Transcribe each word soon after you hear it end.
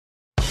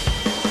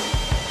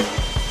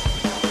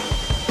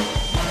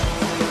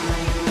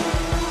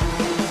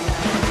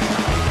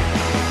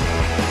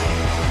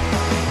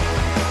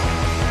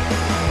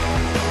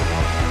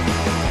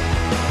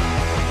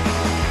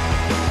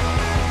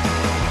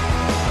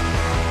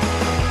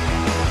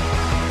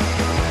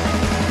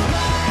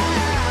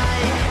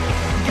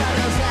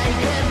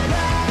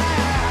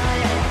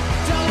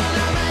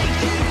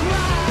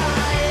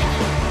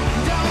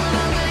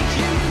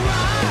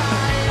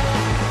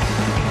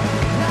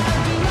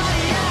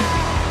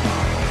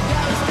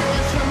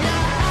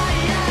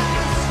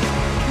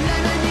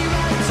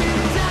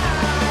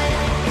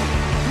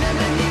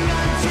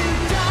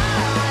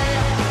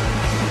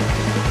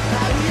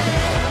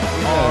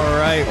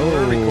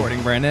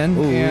Brandon,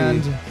 Ooh.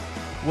 and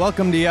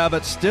welcome to Yeah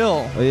But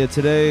Still. Oh yeah,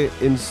 today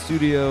in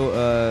studio,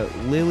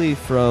 Lily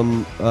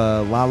from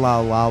La La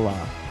La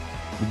La,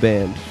 the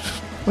band.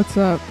 What's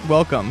up?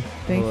 Welcome.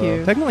 Thank Hello.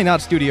 you. Technically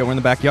not studio, we're in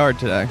the backyard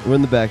today. We're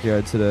in the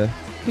backyard today.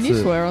 Can you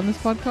So- swear on this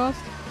podcast?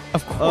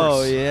 Of course.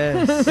 Oh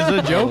yes. Is it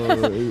a joke?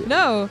 Oh, yeah.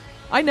 No,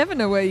 I never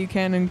know where you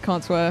can and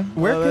can't swear.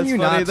 Where Oh, can that's you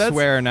funny. not That's-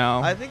 swear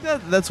now? I think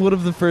that's one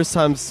of the first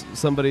times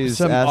somebody's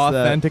Some asked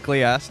that.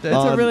 authentically asked it. It's a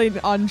On- really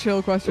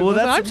unchill question. Well,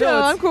 Listen, that's- I'm chill. no,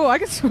 it's- I'm cool. I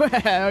can swear.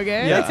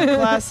 Okay. Yeah. That's a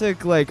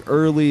classic like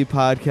early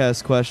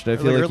podcast question. I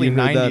feel like early you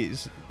heard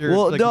 90s. that.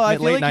 Well, no, I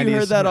feel late like you 90s,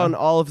 heard that yeah. on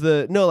all of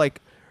the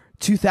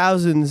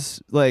 2000s,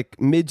 like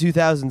mid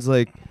 2000s,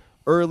 like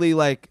early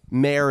like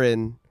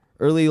Marin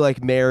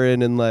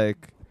and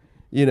like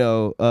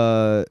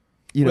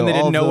when they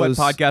all didn't know what those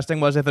podcasting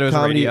was. If it was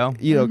comedy,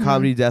 radio.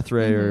 comedy death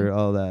ray or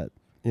all that.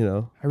 I really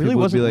People would be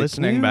wasn't like,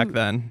 listening "Can back you-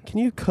 then. Can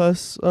you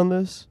cuss on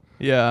this?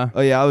 Yeah. Oh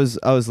yeah, I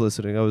was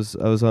listening. I was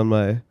on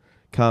my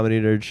comedy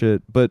nerd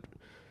shit. But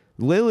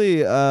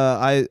Lily,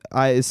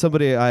 this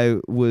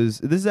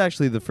is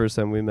actually the first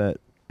time we met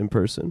in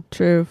person.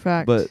 True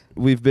fact. But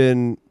we've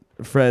been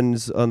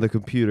friends on the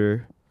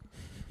computer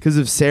because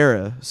of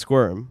Sarah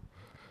Squirm.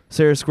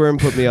 Sarah Squirm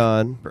put me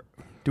on.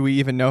 Do we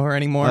even know her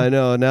anymore? I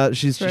know. Now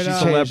she's Straight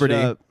up. changed Celebrity.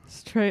 up.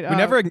 Straight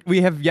up.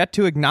 We have yet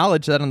to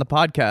acknowledge that on the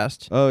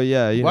podcast. Oh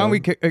yeah. Why don't we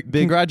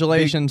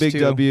congratulations big to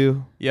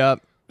W.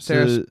 Yep.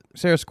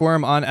 Sarah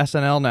Squirm on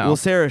SNL now. Well,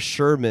 Sarah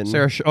Sherman.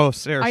 Sarah I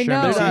Sherman.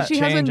 know. They're And she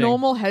has a changing.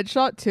 normal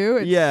headshot too.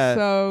 It's Yeah.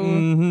 so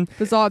Mhm.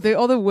 bizarre.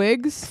 All the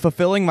wigs.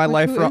 Fulfilling my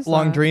Like, who is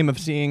lifelong that? dream of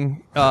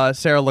seeing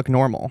Sarah look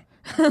normal.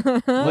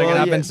 I've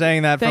yeah. been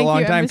saying that for a Thank long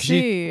you, time.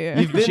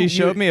 MSC. She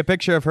showed me a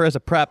picture of her as a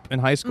prep in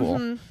high school.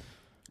 Mhm.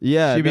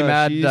 Yeah. She'd be no,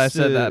 mad she that I used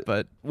said to- that,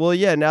 but Well,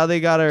 yeah. Now they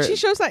got her. She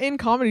shows that in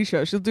comedy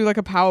shows. She'll do like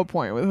a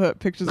PowerPoint with her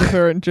pictures of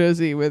her in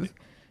Jersey with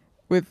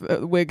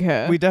wig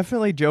hair. we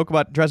definitely joke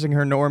about dressing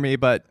her normie,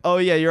 but Oh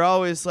yeah, you're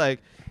always like,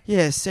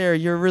 yeah, Sarah,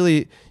 you're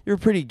a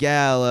pretty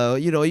gal.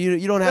 You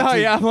don't have Oh, to.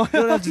 yeah. You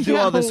don't have to do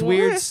all this Yeah,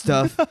 weird what?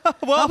 stuff.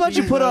 How about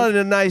you put on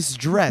a nice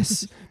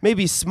dress?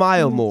 Maybe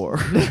smile more.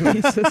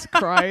 Jesus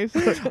Christ.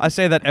 I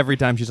say that every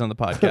time she's on the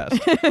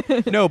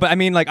podcast. No, but I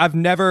mean, like, I've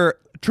never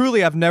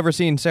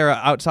seen Sarah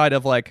outside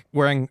of like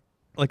wearing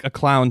like a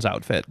clown's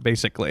outfit,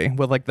 basically,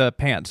 with like the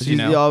pants, She's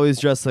always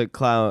dressed like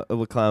clown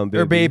baby.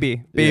 or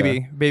baby,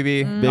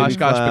 Baby Oshkosh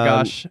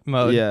clown. bagosh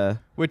mode, Yeah,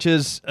 which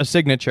is a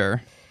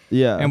signature,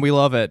 yeah, and we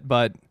love it.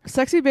 But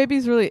Sexy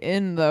baby's really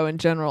in though in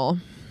general.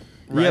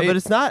 yeah, right? but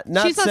it's not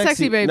She's not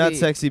sexy baby. Not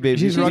sexy baby.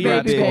 she's She's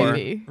Rugrats baby core,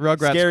 baby.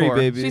 Rugrats Scary core.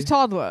 baby. She's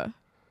toddler.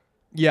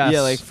 Yes,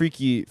 Yeah, like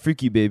freaky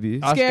baby.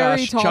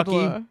 Scary Oshkosh,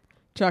 toddler.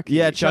 Chucky.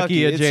 Yeah,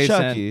 Chucky It's adjacent.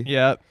 Chucky.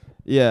 Yeah,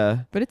 Yeah,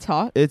 But it's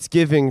hot. it's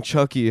giving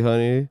Chucky,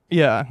 honey.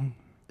 yeah.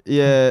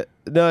 Yeah,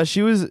 no,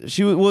 she was.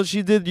 Well,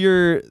 she did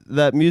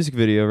that music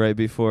video right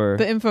before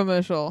The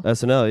infomercial.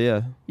 SNL.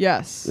 Yeah.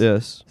 Yes.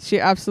 Yes. She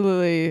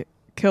absolutely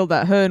killed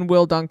that. Her and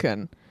Will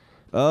Duncan.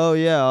 Oh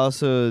yeah,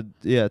 also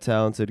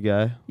talented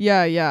guy.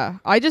 Yeah.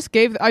 I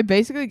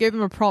basically gave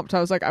them a prompt. I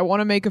was like, I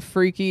want to make a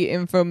freaky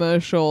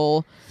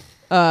infomercial.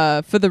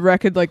 For the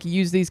record, like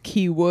use these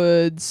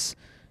keywords,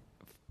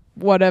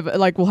 whatever.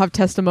 Like we'll have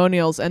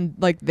testimonials, and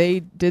like they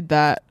did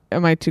that.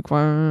 Am I too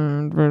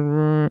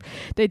quiet?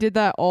 They did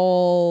that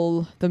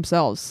all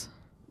themselves.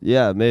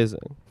 Yeah,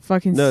 amazing.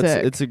 Fucking No,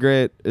 sick. it's a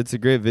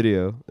great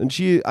video. And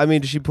she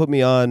put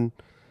me on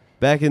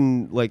back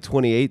in like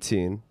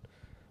 2018.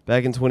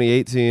 Back in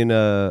 2018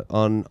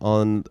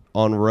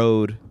 on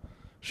Road.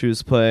 She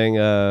was playing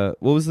what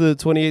was the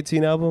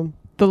 2018 album?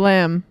 The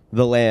Lamb.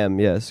 The Lamb,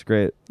 yes,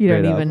 great. You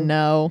great don't even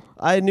album.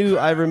 know.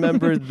 I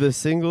remembered the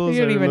singles.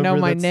 You don't I even know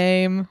remember my that's-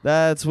 name.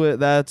 That's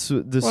What am I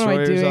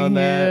Destroyers doing on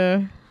that.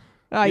 here?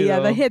 Oh you yeah,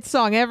 know. the hit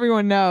song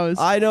everyone knows.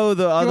 I know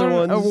the other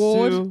want an ones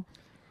award? too.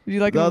 Do you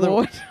like the an other-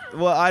 award?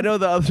 Well, I know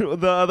the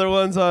other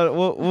ones on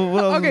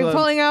what else Okay, is on?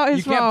 pulling out his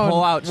You phone. can't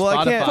pull out Well,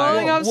 I can't- Spotify.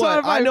 Pulling up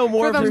What? Spotify I know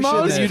more for of the her shit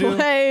most than you do.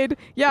 played.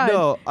 Yeah,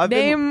 No, I've been-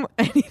 name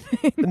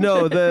anything.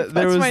 No, there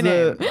That's was my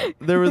name.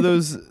 there were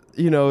those.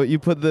 You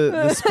put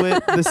the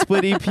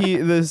split EP,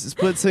 the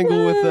split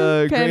single with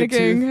panicking,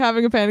 Grape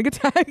having a panic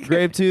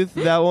attack. Tooth,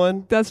 that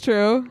one, That's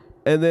true.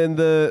 and then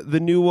the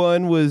new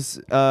one was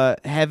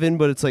Heaven,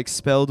 but it's like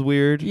spelled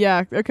weird.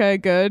 Yeah. Okay.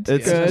 Good.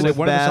 It's good. with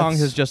One of the songs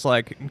baths. is just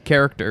like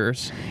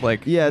characters,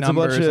 like Yeah, it's a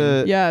bunch numbers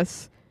and- of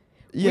Yes.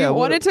 yeah.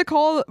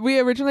 We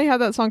originally had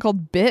that song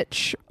called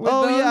 "Bitch." with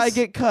Oh yeah, I those.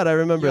 get cut. I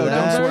remember Yo, that.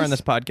 don't swear Numbers? on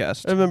this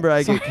podcast. I remember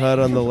I get cut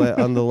on the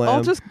lamb.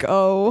 I'll just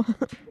go.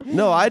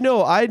 No, I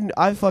know. I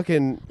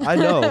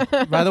know.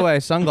 By the way,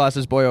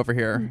 sunglasses boy over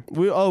here.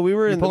 We were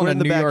You're in pulling we're a in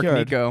the New York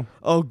backyard. Nico.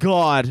 Oh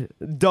God!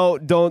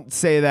 Don't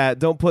say that.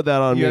 Don't put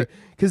that on me. Yeah.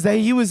 Because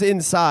he was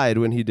inside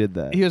when he did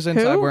that. He was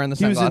inside Who? wearing the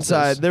He was sunglasses.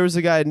 inside. There was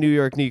a guy in New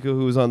York, Nico,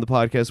 who was on the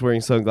podcast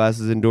wearing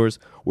sunglasses indoors.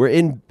 We're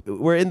in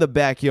the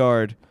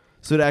backyard,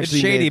 so it It's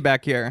actually shady made,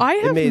 back here. I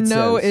have made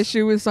no sense.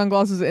 issue with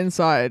sunglasses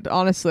inside.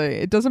 Honestly,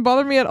 it doesn't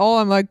bother me at all.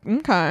 I'm like,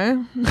 okay,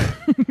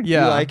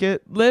 yeah. You like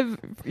it? live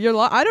your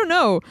life. I don't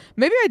know.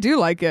 Maybe I do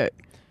like it.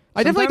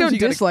 I definitely Sometimes don't you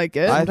gotta- dislike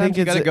it. I Sometimes think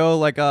you it's gotta a- go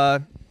like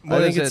I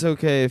think it's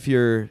okay if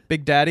you're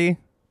Big Daddy.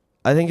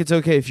 I think it's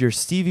okay if you're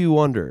Stevie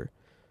Wonder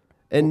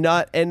and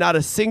not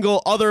a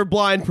single other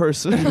blind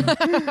person.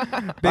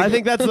 I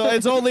think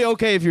it's only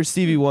okay if you're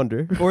Stevie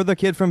Wonder. Or the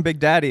kid from Big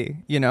Daddy,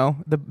 you know?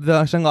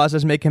 The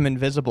sunglasses make him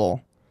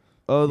invisible.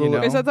 Oh, You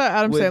know? Is that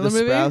Adam with Sandler the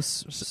movie?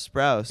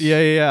 Sprouse.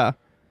 Yeah.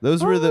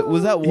 Those were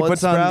was that He one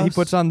Sprouse? he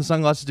puts on the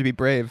sunglasses to be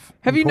brave.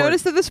 Have in you court.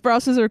 noticed that the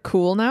Sprouses are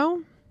cool now?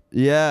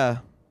 Yeah.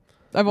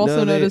 I've also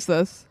No, noticed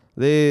this.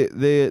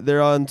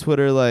 They're on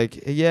Twitter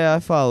like, yeah, I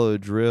follow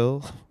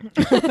drill.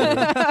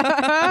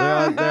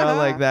 they're on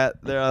like that.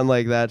 They're on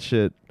like that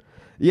shit.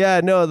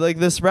 Yeah, no, like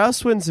the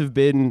Sprouse twins have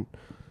been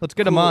Let's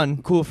get them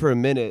on. cool for a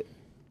minute.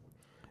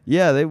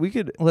 Yeah, we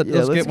could. Let's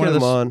get one of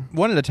them them on.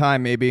 One at a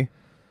time, maybe.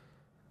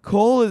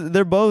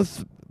 They're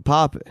both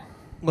popping.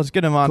 Let's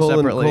get them on Cole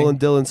separately. and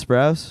Dylan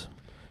Sprouse.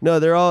 No,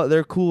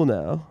 they're cool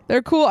now.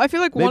 They're cool. I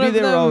feel like one Maybe of they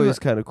them. were always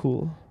kind of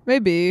cool.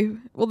 Maybe.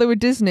 Well, they were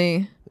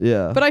Disney.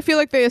 Yeah. But I feel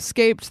like they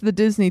escaped the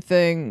Disney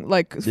thing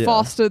like Yeah.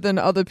 faster than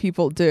other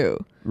people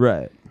do.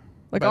 Right.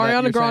 Like By that,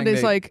 Ariana you're Grande saying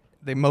is they- like,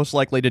 They most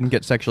likely didn't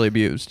get sexually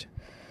abused.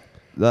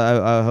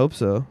 I hope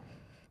so.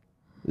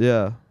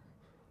 Yeah.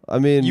 I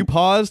mean, You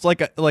paused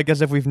like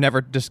as if we've never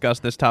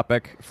discussed this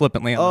topic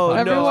flippantly on Oh, the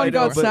podcast. no, I everyone know,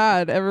 got but-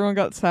 sad. Everyone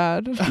got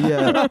sad.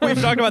 yeah.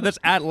 We've talked about this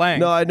at length.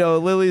 No, I know.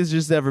 Lily's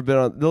just never been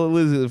on.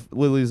 Lily's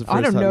the first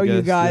I don't time know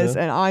you guest, guys,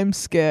 know? and I'm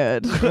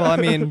scared. Well, I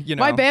mean, you know.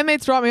 My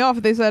bandmates dropped me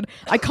off. They said,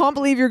 I can't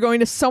believe you're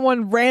going to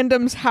someone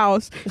random's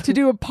house to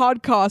do a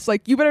podcast.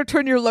 Like, you better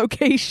turn your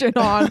location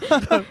on.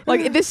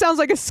 Like, this sounds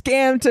like a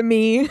scam to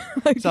me.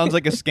 Like, Sounds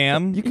like a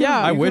scam. Yeah.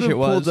 I You wish could've it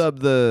was. Pulled up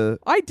the.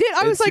 I did.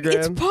 I was like,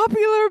 it's Instagram?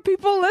 popular.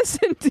 People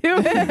listen to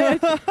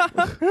it.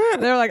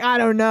 They were like, I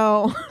don't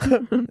know.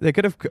 They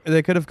could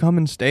have come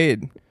and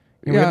stayed.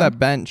 We Yeah. had that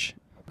bench.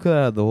 Could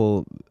have had the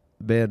whole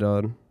band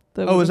on.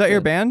 Oh, is that your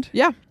band?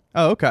 Yeah.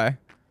 Oh, okay.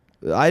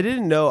 I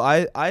didn't know.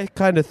 I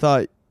kind of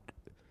thought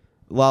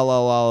La La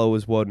La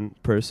was one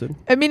person.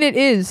 I mean, it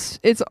is.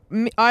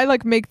 I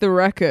like make the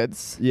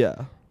records, Yeah.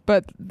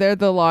 but they're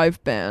the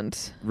live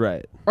band.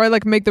 Right. Or I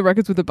like make the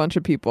records with a bunch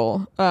of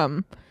people.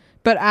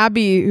 But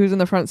Abby, who's in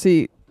the front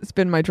seat, has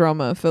been my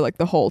drummer for like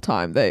the whole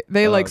time. They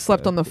like Okay,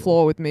 slept on the cool.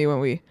 floor with me when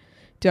we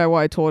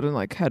DIY toured and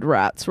like had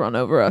rats run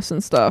over us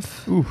and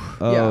stuff.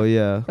 Oh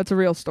yeah. That's a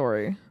real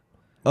story.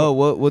 Oh,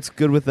 what's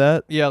good with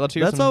that? Yeah, let's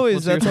hear That's some. always-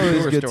 let's hear that's some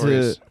always tour good to-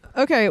 stories.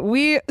 Okay,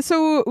 we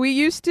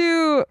used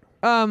to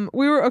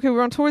we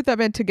were on tour with that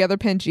band Together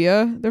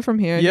Pangea. They're from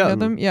here. You Yeah. know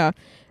them? Yeah.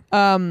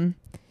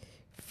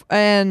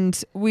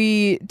 And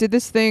we did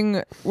this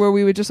thing where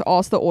we would just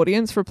ask the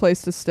audience for a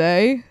place to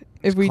stay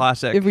if we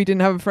classic. didn't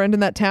have a friend in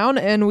that town,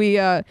 and we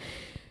it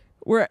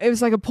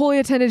was like a poorly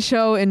attended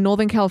show in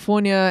Northern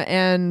California,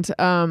 and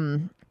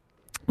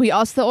we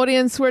asked the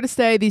audience where to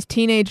stay. These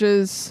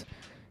teenagers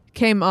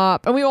came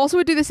up, and we also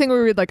would do this thing where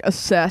we would like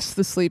assess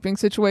the sleeping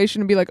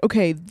situation and be like,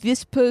 okay,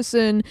 this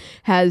person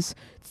has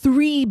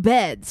 3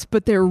 beds,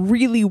 but they're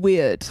really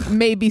weird,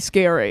 maybe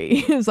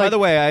scary. It's By like, the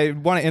way, I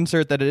want to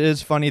insert that it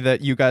is funny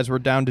that you guys were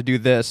down to do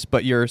this,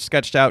 but you're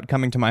sketched out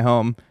coming to my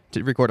home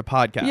to record a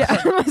podcast yeah,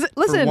 for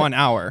listen, 1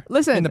 hour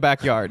listen. in the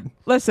backyard.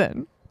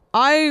 listen,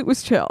 I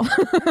was chill.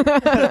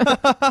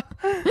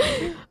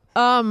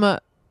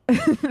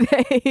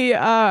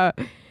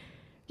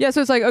 Yeah, so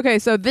it's like, okay,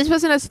 so this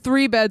person has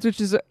 3 beds, which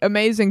is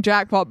amazing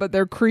jackpot, but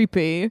they're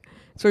creepy.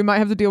 So we might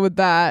have to deal with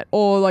that.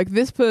 Or like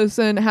this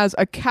person has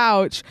a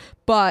couch,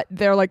 but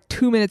they're like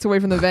 2 minutes away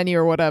from the venue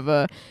or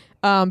whatever.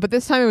 But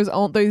this time it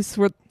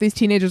was these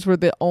teenagers were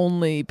the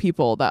only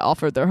people that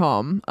offered their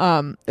home.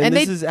 And And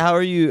this they is how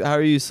are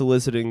you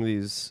soliciting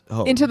these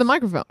homes? into the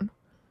microphone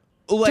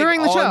Like,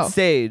 during the on show.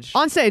 stage.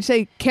 on stage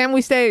say, "Can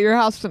we stay at your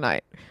house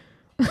tonight?"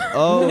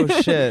 Oh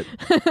shit.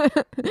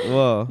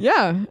 Whoa.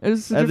 Yeah, it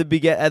was At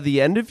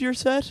the end of your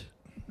set?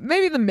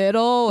 maybe the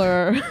middle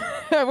or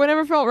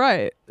whenever felt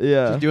right.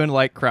 Yeah. Doing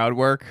like crowd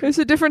work. It was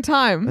a different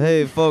time.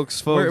 Hey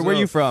folks. Where are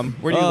you from?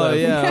 Where do you live?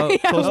 Yeah.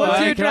 Yeah, Close what's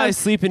by. your Can I address?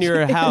 sleep in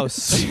your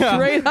house? Yeah.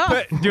 Straight up.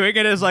 But doing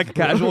it as like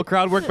casual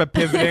crowd work, but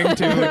pivoting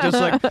to just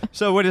like,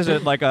 so what is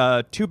it? Like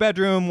a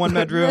 2-bedroom,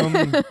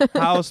 1-bedroom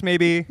house,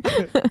 maybe?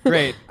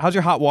 Great. How's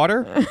your hot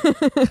water?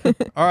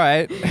 All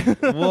right.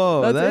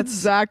 Whoa, That's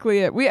exactly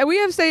it. We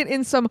have stayed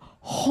in some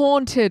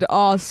haunted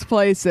ass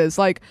places.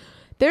 Like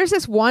there's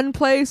this one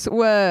place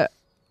where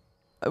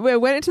we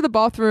went into the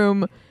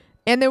bathroom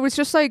and there was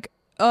just like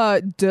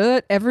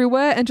dirt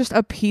everywhere and just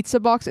a pizza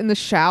box in the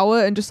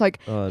shower and just like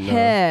Oh, no.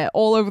 hair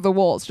all over the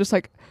walls. Just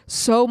like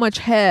so much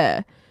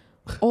hair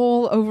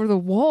all over the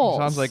walls.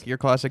 Sounds like your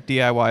classic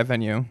DIY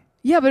venue.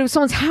 Yeah, but it was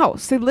someone's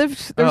house. They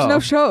lived there's Oh. no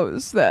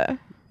shows there.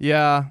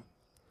 Yeah.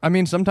 I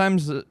mean,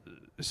 sometimes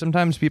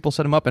people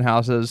set them up in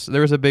houses.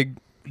 There was a big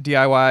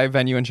DIY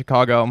venue in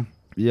Chicago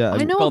Yeah.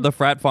 I know. called the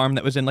Frat Farm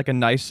that was in like a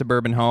nice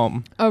suburban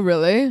home Oh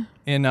really?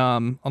 in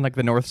on like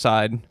the north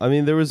side. I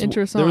mean, there was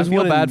Interesting. there I was feel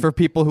one bad in- for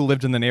people who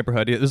lived in the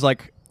neighborhood. It was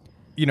like,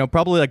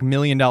 probably like $1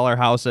 million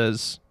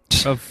houses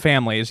of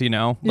families. Like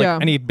Yeah.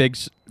 any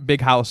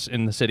big house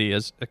in the city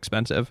is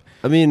expensive.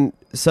 I mean,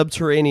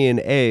 Subterranean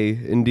A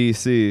in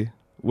DC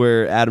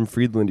where Adam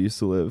Friedland used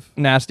to live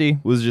Nasty.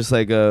 was just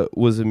like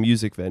was a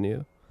music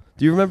venue.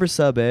 Do you remember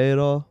Sub A at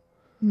all?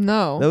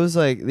 No. That was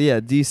like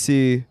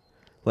DC,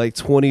 like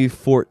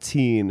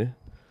 2014,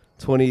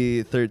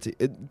 2013,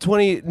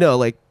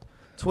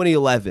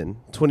 2011,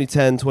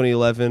 2010,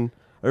 2011.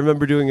 I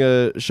remember doing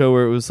a show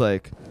where it was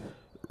like,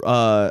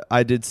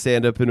 I did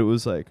stand up and it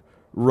was like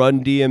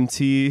Run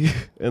DMT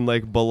and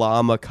like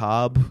Bala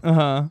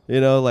Macabre.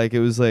 You know, like it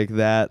was like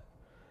that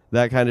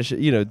kind of shit.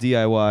 You know,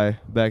 DIY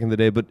back in the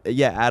day. But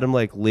yeah, Adam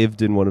like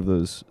lived in one of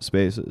those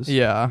spaces.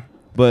 Yeah.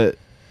 But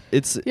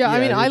it's I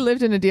mean, I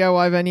lived in a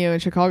DIY venue in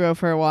Chicago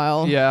for a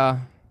while. Yeah.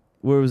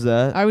 Where was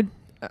that? I would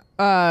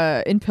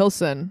in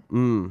Pilsen.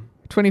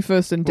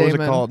 21st and What was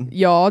Damon. it called?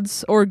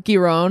 Yards or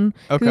Giron.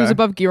 Okay. It was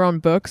above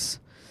Giron Books.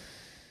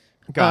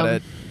 Got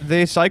it.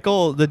 They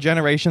cycle the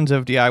generations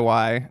of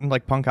DIY and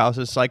like punk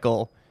houses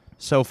cycle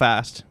so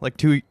fast. Like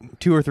 2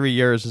 or 3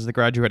 years is the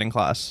graduating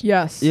class.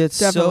 Yes. Yeah, it's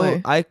definitely.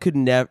 so I could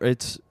never.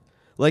 It's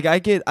like I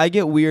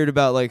get weird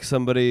about like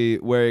somebody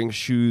wearing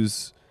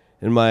shoes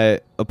in my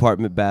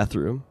apartment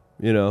bathroom,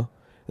 you know.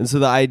 And so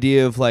the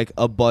idea of like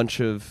a bunch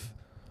of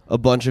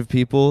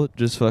people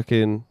just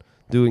fucking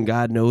doing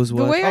God knows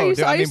what. The way I used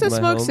to my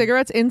smoke home.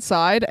 cigarettes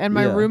inside, and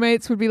my Yeah.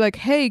 roommates would be like,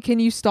 "Hey, can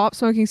you stop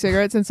smoking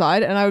cigarettes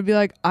inside?" And I would be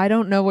like, "I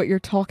don't know what you're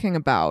talking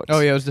about." Oh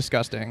yeah, it was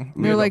disgusting.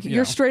 And they're like,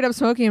 "You're straight up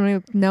smoking." And I'm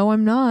like, "No,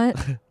 I'm not.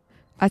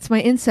 That's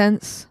my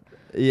incense."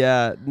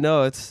 Yeah,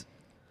 no, it's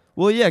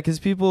well, yeah, because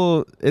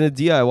people in a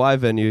DIY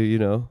venue, you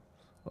know,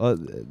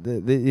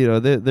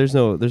 there's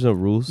no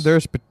rules.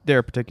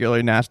 They're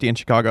particularly nasty in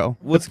Chicago.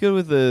 What's good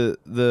with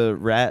the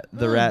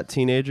rat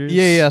teenagers?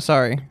 Yeah.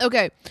 Sorry.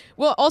 Okay.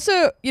 Well,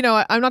 also, you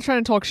know, I'm not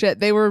trying to talk shit.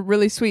 They were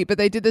really sweet, but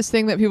they did this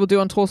thing that people do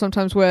on tour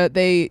sometimes where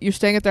you're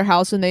staying at their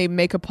house and they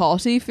make a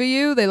party for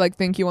you. They like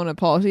think you want a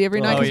party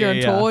every night because you're on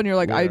tour and you're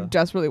like, I Yeah.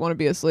 desperately want to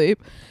be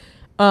asleep.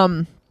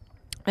 And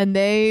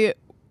they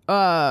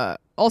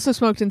also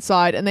smoked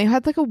inside, and they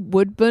had like a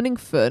wood burning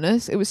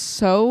furnace. It was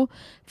so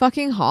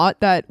fucking hot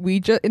that we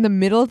just in the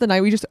middle of the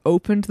night we just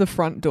opened the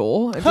front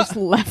door and just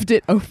left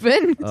it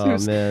open. It Oh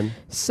was man.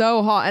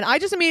 so hot, and I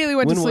just immediately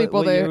went to sleep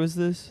while what they. year was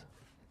this?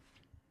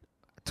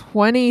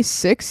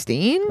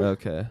 2016.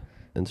 Okay.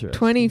 Interesting.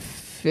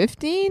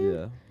 2015.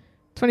 Yeah.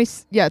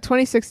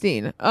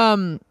 2016.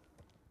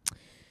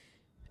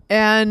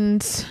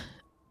 And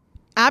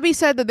Abby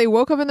said that they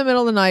woke up in the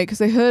middle of the night because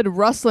they heard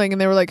rustling and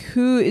they were like,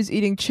 "Who is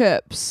eating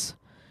chips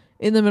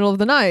in the middle of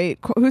the night?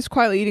 Who's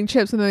quietly eating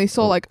chips?" And then they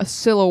saw like a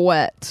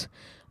silhouette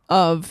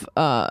of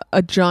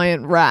a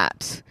giant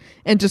rat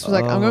and just was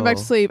like, "I'm going back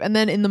to sleep." And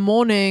then in the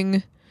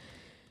morning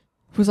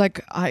was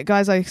like,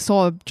 "Guys, I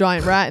saw a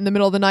giant rat in the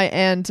middle of the night."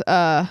 And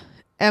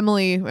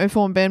Emily, my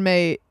former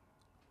bandmate,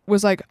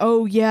 was like,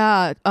 "Oh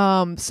yeah,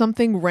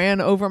 something ran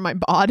over my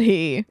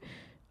body."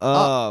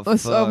 Oh,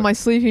 Of my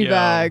sleeping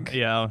bag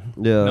Yeah. Yeah.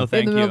 No, in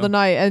thank the middle of the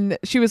night. And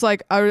she was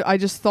like, I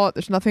just thought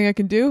there's nothing I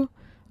can do.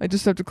 I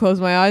just have to close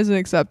my eyes and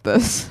accept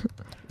this.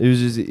 He was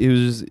just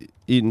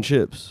eating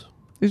chips.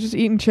 He was just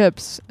eating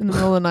chips in the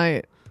middle of the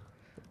night.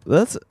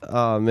 That's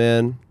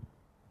man.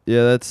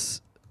 Yeah,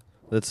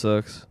 that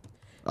sucks.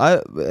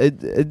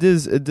 It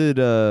did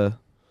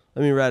I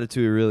mean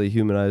Ratatouille really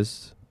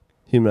humanized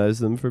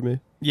them for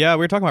me. Yeah, we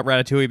were talking about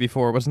Ratatouille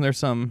before. Wasn't there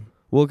some?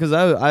 Well, cuz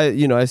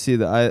I see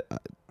that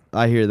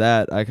I hear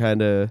that I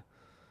kind of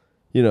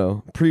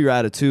pre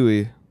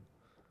Ratatouille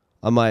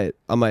I might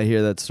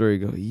hear that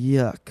story and go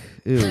yuck.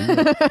 Ew,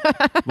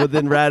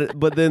 yuck.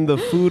 but then the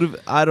food of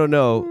I don't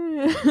know.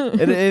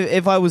 And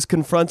if I was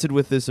confronted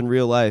with this in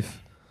real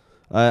life,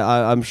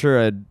 I'm sure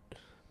I'd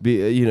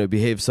be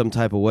behave some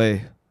type of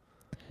way.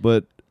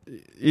 But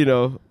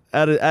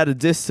at a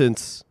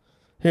distance,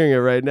 hearing it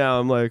right now,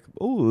 I'm like,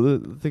 oh,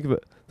 think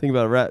about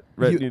a rat.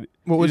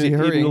 What was he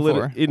hurrying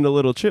for? Eating a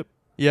little chip.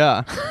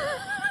 Yeah.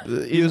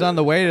 He was on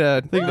the way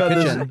to Think the about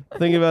kitchen. this.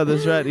 Think about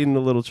this rat eating a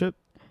little chip.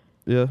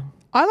 Yeah.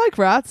 I like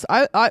rats.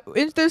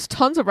 There's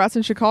tons of rats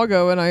in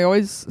Chicago, and I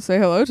always say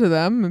hello to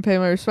them and pay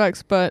my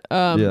respects. But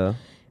Yeah.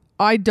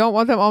 I don't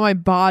want them on my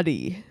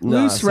body.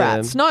 Nah, Loose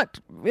rats, same. not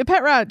a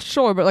pet rat,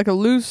 sure, but like a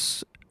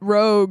loose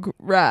rogue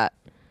rat.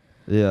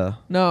 Yeah.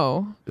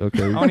 No.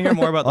 Okay. I want to hear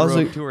more about the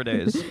Also- road tour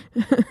days.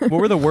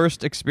 What were the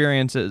worst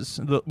experiences?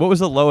 What was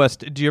the lowest?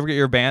 Did you ever get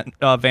your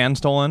van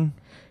stolen?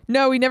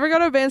 No, we never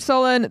got our van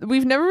stolen.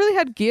 We've never really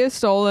had gear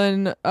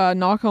stolen,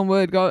 knock on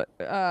wood,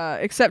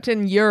 except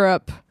in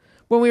Europe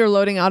when we were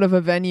loading out of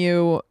a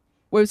venue. It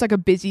was like a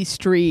busy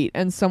street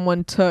and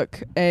someone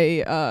took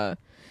they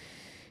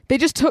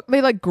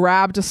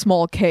grabbed a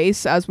small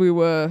case as we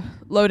were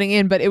loading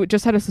in, but it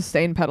just had a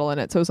sustain pedal in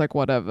it. So it was like,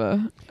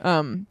 whatever.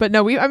 But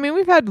no, we've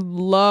had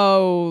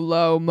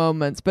low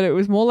moments, but it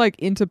was more like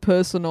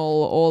interpersonal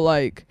or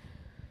like,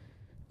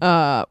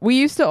 we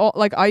used to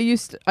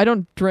I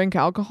don't drink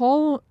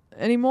alcohol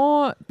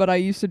anymore, but I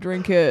used to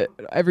drink it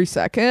every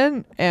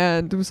second,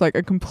 and it was like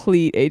a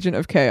complete agent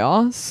of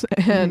chaos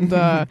and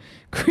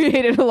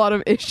created a lot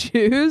of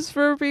issues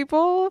for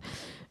people.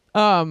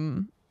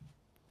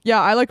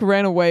 Yeah, I like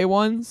ran away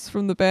once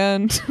from the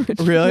band. Which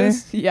Really?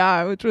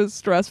 which was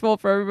stressful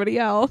for everybody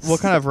else. What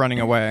kind of running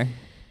away?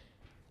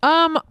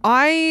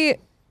 I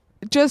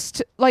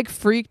just like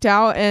freaked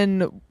out,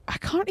 and I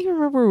can't even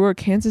remember we were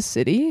Kansas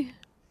City.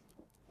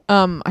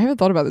 I haven't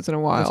thought about this in a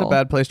while. That's a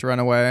bad place to run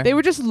away. They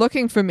were just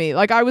looking for me.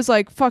 Like I was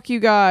like, "Fuck you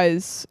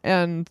guys,"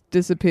 and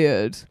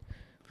disappeared.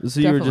 So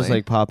you were just Definitely.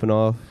 like popping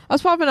off. I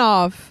was popping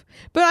off,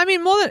 but I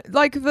mean, more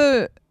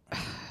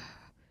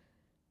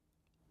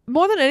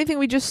than anything,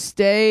 we just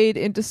stayed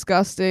in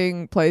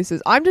disgusting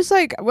places. I'm just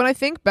like, when I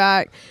think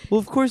back, Well,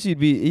 of course you'd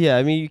be. Yeah,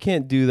 I mean you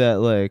can't do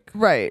that like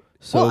right?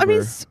 sober. Well, I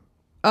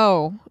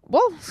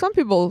mean, some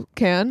people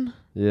can.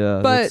 yeah,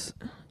 but that's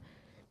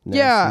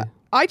Yeah.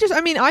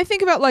 nasty. I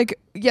think about like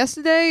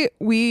yesterday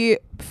we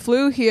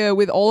flew here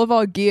with all of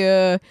our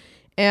gear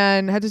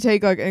and had to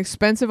take like an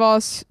expensive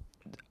ass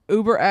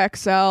Uber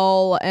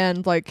XL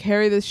and like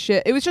carry this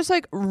shit. It was just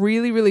like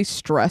really, really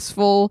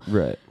stressful,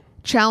 Right.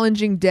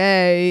 challenging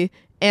day.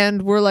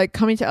 And we're like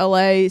coming to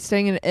LA,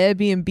 staying in an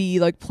Airbnb,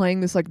 like playing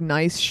this like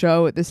nice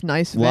show at this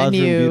nice Lodge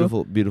room, venue.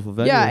 beautiful, beautiful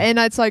venue. Yeah, and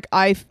it's like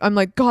I'm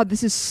like, God,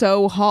 this is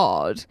so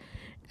hard.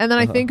 And then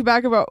I think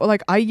back about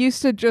like I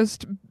used to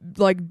just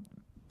like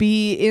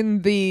be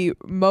in the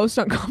most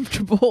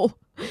uncomfortable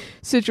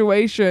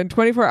situation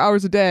 24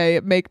 hours a day,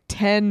 make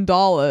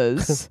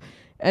 $10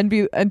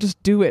 and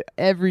just do it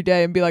every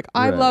day and be like,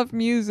 I Right. love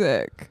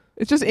music.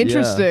 It's just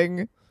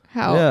interesting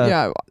how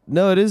Yeah.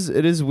 No, it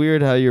is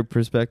weird how your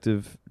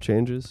perspective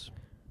changes.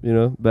 You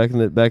know, back in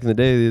the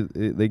day,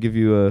 they give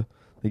you a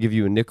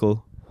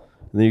nickel,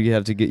 and then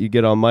you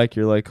get on mic.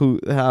 You're like,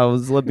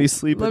 let me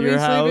sleep let in me your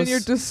sleep house. in your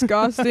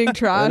disgusting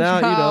trash And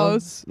now,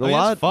 house. The I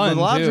mean, it's fun,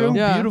 the lodge too. room,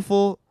 Yeah.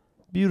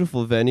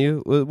 beautiful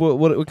venue.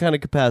 What kind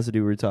of capacity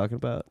were we talking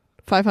about?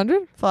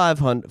 500?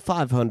 500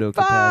 capacity.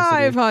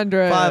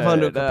 500.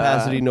 500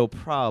 capacity, no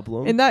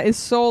problem. And that is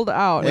sold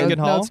out. Lincoln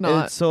no, Hall? it's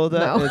not. It's sold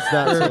out. No. It's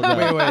not sold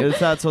out. Wait. It's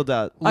not sold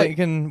out.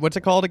 Lincoln, what's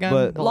it called again?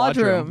 But- The Lodge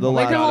room. The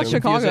Lincoln Hall, Lodge room.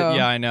 Chicago.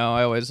 Yeah, I know.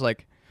 I always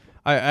like,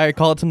 I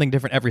call it something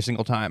different every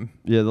single time.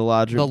 Yeah, the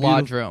lodge room. The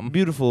lodge room.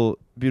 Beautiful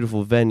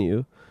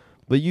venue.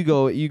 But you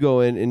go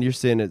in and you're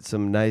staying at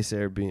some nice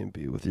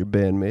Airbnb with your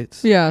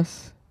bandmates.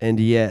 Yes.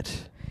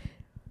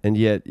 And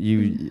yet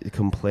you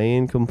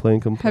complain.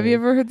 Have you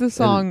ever heard the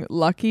song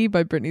 "Lucky"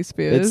 by Britney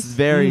Spears? It's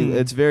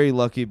very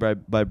lucky by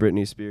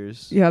Britney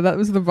Spears. Yeah, that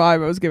was the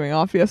vibe I was giving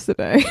off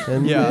yesterday.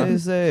 And Yeah. they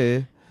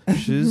say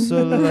she's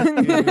so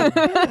lucky.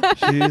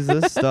 She's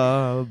a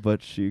star,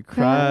 but she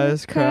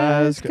cries.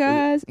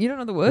 You don't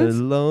know the words?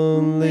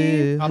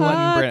 Lonely. I'm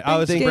letting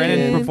Brandon. thinking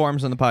Brandon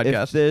performs on the If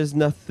podcast. there's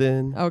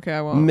nothing Okay,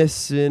 I won't.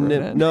 missing,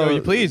 Brandon. no,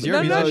 No, please, you're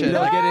a musician.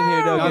 No, get in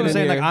here. No, No, get I'm in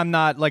saying here. like I'm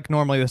not like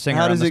normally the singer.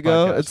 How on does this it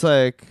go? podcast. It's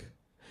like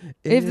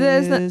If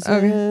there's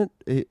no-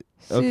 okay.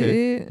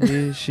 Okay.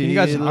 Is Can you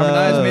guys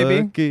harmonize,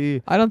 maybe?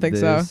 lucky? I don't think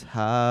so. This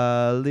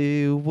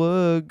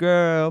Hollywood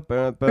girl.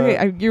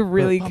 Okay, you're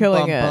really Bum,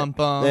 killing bum, it.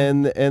 bum,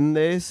 bum. and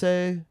they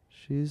say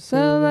she's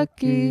So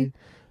lucky.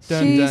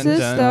 Dun, She's dun, a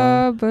dun.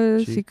 star, but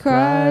She she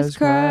cries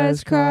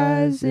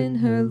cries in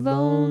her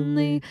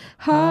lonely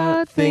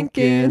heart,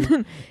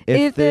 thinking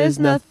if there's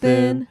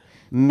nothing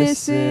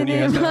missing You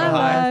guys in know my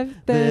why? life,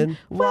 then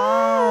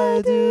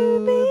why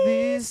do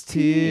these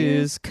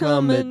tears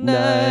come at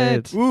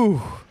night? Ooh,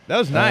 that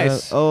was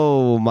nice.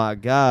 Oh my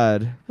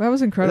God. that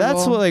was incredible.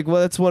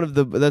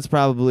 That's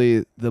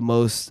probably the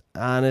most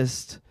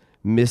honest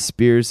Miss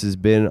Spears has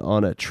been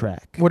on a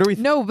track. What are we?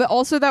 No, but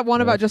also that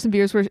one about Justin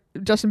Bieber's where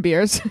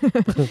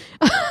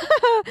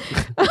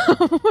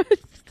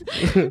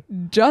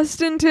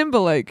Justin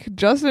Timberlake,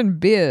 Justin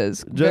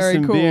Beers, very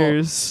Justin cool.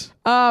 Beers.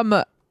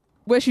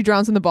 Where she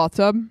drowns in the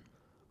bathtub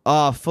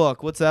Oh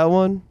fuck, what's that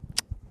one?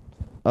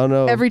 Oh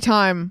no. every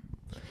time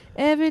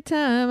I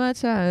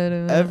try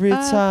to. Every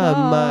time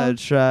fall. I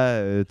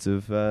try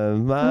to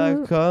find my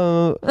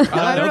calm,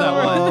 I don't know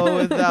that one.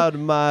 without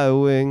my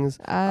wings,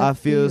 I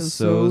feel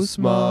so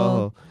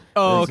small.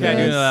 Oh, okay, I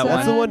do know that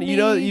That's one. the one. You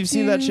know, you've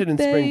seen that shit in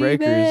Spring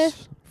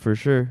Breakers for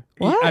sure.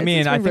 What? I mean,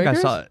 It's in I Spring think I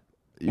Breakers? saw it.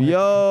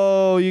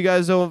 Yo, you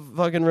guys don't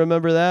fucking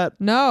remember that?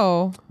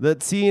 No.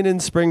 That scene in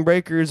Spring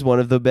Breakers, one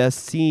of the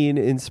best scene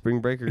in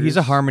Spring Breakers. He's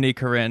a Harmony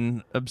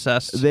Korine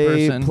obsessed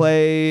They person.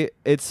 play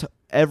It's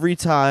Every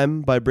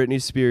Time by Britney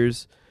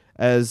Spears,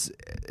 as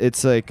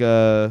it's like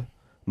a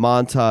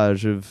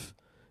montage of,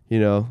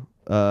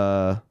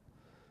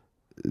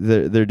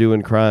 they're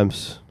doing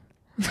crimes.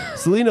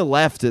 Selena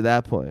left at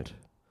that point.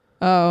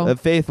 Oh.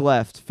 Faith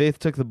left. Faith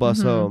took the bus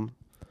Mhm. home.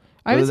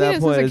 I haven't But at seen that it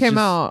since point, it it's came just-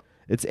 out.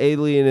 It's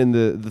Alien and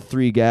the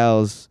three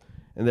gals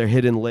and their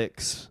hidden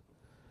licks.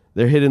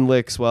 They're hidden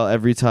licks while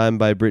Every Time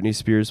by Britney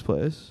Spears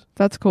plays.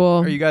 That's cool.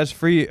 Are you guys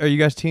free? Are you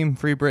guys team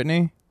Free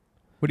Britney?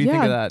 What do you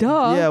think of that?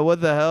 Duh. Yeah,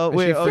 what the hell? Is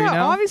Wait, she oh, free Yeah,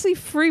 now? obviously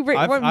free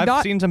Britney.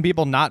 I've seen some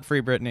people not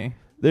Free Britney.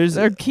 there's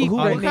They're keep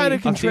what Britney. kind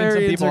of I've seen some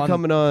contrarians people are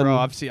coming on?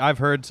 Bro, I've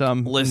heard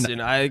some.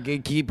 I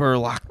can keep her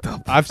locked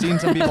up. I've seen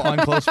some people on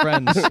Close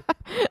Friends.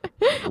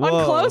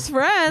 On Close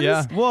Friends?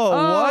 Yeah. Whoa,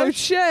 Oh, what?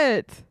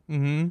 shit.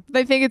 Mm-hmm.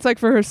 They think it's like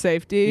for her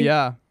safety.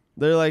 Yeah.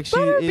 They're like, she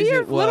Let her be isn't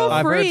your little well.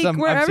 I've heard freak some.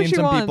 I've wherever seen she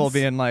some people wants.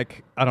 being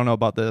like, I don't know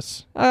about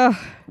this.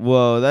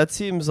 Whoa, that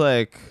seems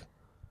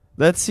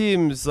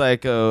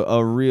like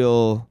a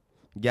real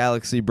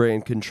galaxy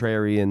brain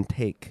contrarian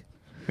take.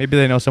 Maybe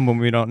they know someone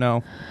we don't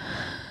know.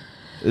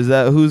 Is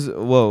that who's?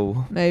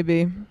 Whoa.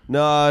 Maybe.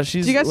 No,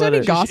 she's. Do you guys know let any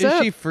her- gossip? Is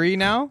she free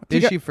now? Do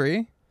you Is she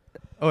free?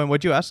 Oh, and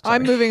what'd you ask?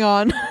 I'm Sorry. moving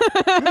on.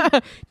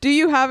 Do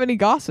you have any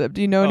gossip?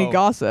 Do you know any Oh.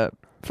 gossip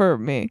for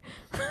me?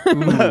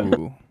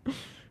 Ooh.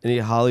 Any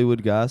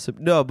Hollywood gossip?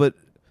 No, but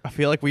I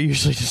feel like we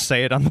usually just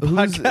say it on the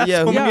who's? podcast.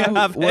 Yeah, when Yeah. we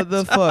have what it.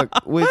 the fuck?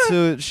 Wait,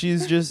 so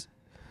she's just.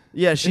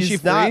 Yeah, she's she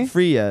not free?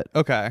 free yet.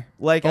 Okay.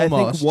 Like I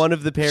Almost. think one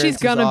of the parents She's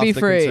gonna is off be the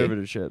free.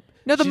 conservatorship.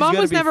 No, the She's mom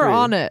gonna was be never free.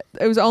 on it.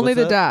 It was only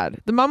What's the that?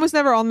 dad. The mom was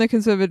never on the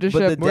conservatorship.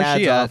 But the Where's dad's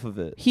she at? off of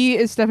it. He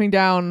is stepping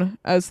down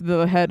as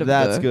the head of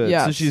That's the. good.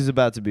 Yes. So she's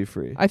about to be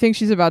free. I think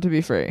she's about to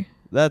be free.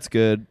 That's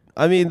good.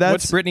 I mean,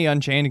 What's that's Britney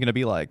Unchained gonna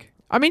be like?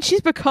 I mean,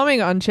 she's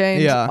becoming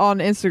unchained Yeah. on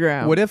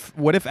Instagram.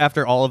 What if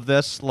after all of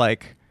this,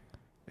 like,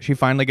 she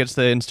finally gets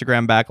the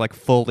Instagram back, like,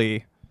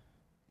 fully?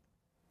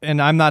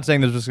 And I'm not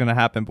saying this was gonna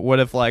happen, but what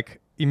if, like,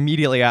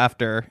 immediately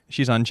after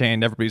she's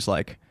unchained, everybody's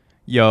like,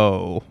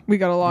 "Yo, we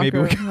gotta lock maybe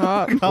her we can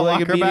up. I'll like lock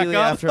her back immediately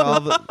up." after all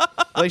the,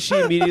 like she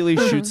immediately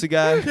shoots a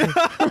guy.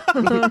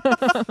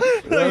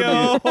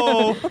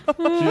 Yo,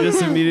 She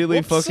just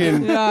immediately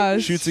fucking Yeah,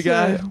 shoots a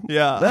guy. shit.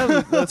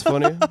 yeah. That's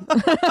funny.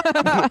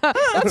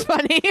 That's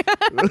funny.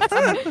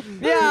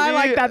 Yeah, I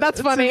like that.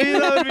 That's funny. To me,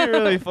 that would be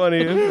really funny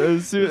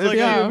if like she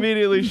a-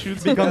 immediately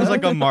shoots a Becomes guy.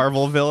 like a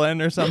Marvel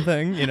villain or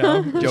something, you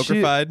know,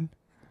 Joker-fied.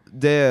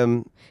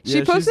 Damn. She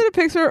Yeah, posted a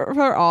picture of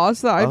her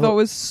ass that I Oh. thought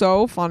was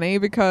so funny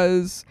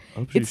because I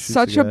hope she it's shoots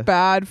such a guy.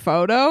 bad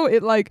photo.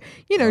 It like,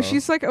 you know, Oh.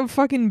 she's like a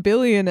fucking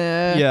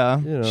billionaire. Yeah.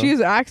 You know. She has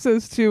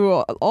access to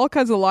all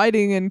kinds of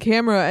lighting and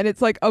camera, and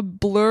it's like a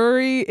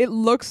blurry. It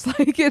looks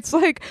like it's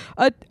like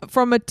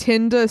from a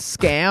Tinder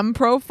scam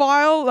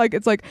profile. Like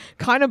it's like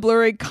kind of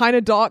blurry, kind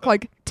of dark,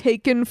 like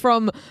taken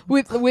from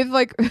with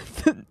like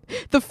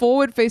the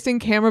forward facing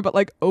camera, but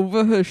like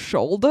over her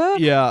shoulder.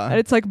 Yeah. And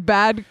it's like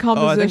bad Oh, I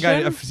composition.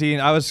 think I've seen.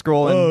 I was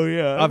scrolling. Oh,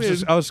 yeah, I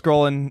I was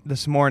scrolling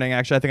this morning.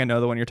 Actually, I think I know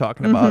the one you're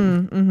talking about.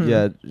 Mhm.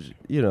 Yeah,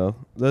 you know,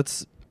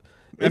 that's.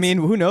 I mean,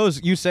 who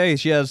knows? You say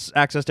she has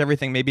access to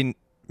everything. Maybe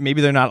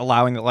they're not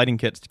allowing the lighting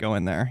kits to go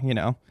in there. You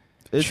know,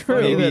 It's True.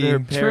 funny that her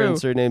Maybe-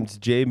 parents are named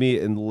Jamie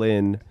and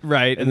Lynn,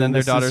 right? and then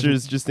their the daughter's.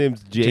 sister's just named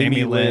Jamie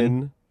Jamie Lynn.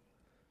 Lynn.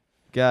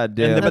 God And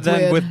damn. but That's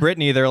then weird. with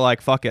Britney, they're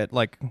like, "Fuck it!"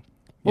 Like, you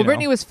Well, know.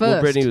 Brittany was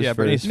Well, first. Britney was Yeah,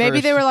 first. Britney's Maybe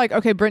they first. were like,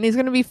 okay, Brittany's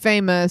gonna be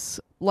famous.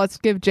 Let's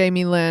give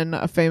Jamie Lynn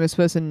a famous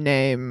person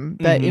name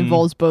that Mhm.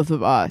 involves both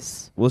of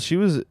us. Well, she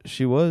was.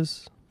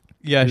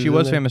 Yeah, Who's she in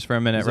was there? famous for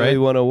a minute, Zoe right?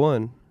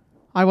 101.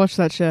 I watched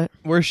that shit.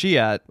 Where's she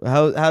at?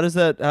 How does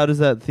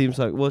that theme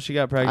song? Well, she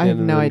got pregnant. I have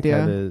and no then idea.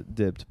 Kinda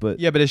dipped, but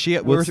Yeah, but is she?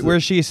 Where's, What's the-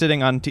 where's she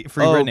sitting on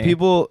Free oh,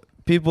 Britney?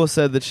 people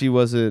said that she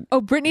wasn't. Oh,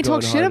 Brittany going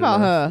talked shit hard about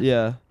enough. her.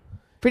 Yeah,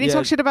 Brittany Yeah.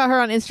 talked shit about her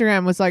on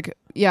Instagram. Was like,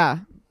 yeah,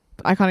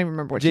 I can't even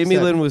remember what Jamie she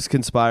said. Lynn was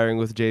conspiring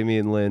with Jamie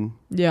and Lynn.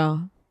 Yeah,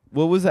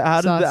 What was it? How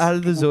Sus.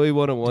 did the Zoe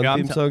 101 Yeah, I'm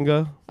theme t- song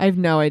go? I have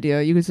no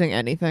idea. You could sing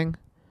anything.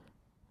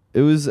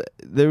 There was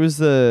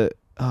the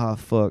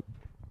fuck.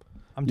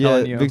 I'm Yeah,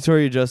 telling you.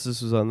 Victoria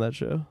Justice was on that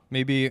show.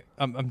 Maybe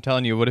I'm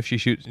telling you. What if she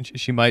shoots?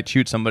 She might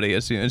shoot somebody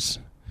as soon as.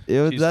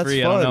 She's That's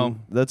free, I fun. don't know.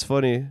 That's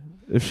funny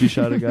if she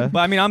shot a guy. But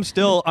I mean, I'm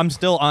still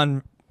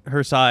on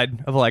her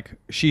side of like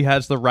she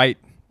has the right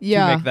to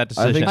Yeah, make that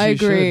I think decision. I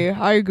she agree.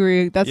 I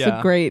agree. That's Yeah.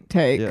 a great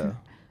take. Yeah,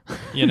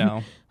 you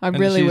know, I'm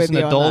And really she's with an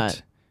you adult. on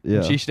that. yeah.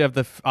 And she should have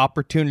the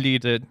opportunity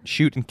to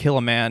shoot and kill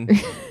a man.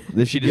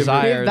 They she should give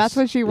her- desires. If that's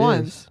what she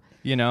wants. Yes.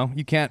 You know,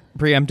 you can't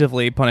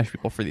preemptively punish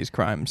people for these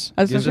crimes.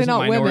 Especially This is not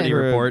Minority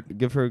women. Report.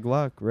 Give her a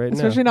Glock right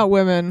Especially now. not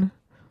women.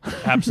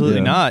 Absolutely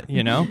Yeah. not.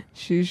 You know,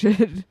 She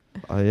should.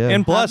 Oh yeah.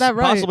 and plus, that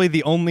right. possibly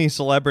the only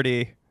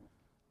celebrity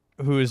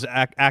who is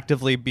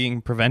actively being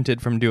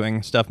prevented from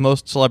doing stuff.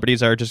 Most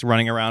celebrities are just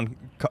running around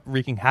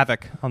wreaking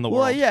havoc on the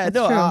well, world. yeah. That's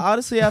No, true.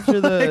 honestly, after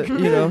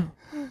the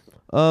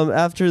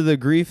after the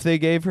grief they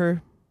gave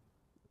her.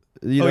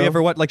 You oh know, yeah,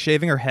 for what? Like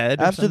shaving her head?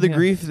 or after the something?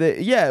 grief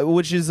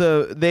which is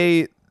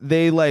they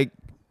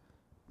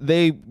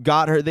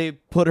got her, they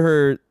put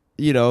her,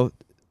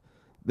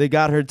 they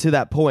got her to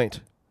that point,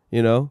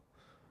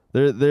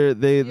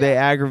 they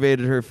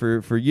aggravated her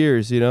for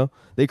years,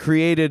 they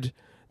created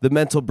the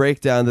mental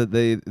breakdown that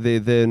they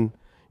then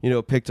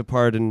picked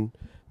apart and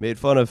made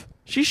fun of.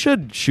 She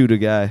should shoot a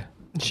guy.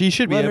 She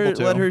should be able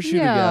to. Let her shoot a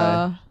yeah.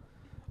 guy.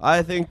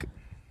 I think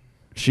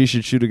she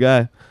should shoot a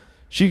guy.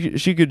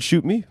 She could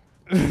shoot me.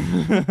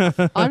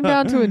 I'm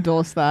down to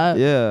endorse that.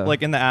 Yeah,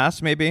 Like in the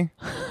ass, maybe.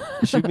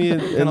 shoot me in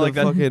Kinda the like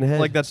that, fucking head.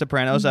 like that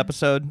Sopranos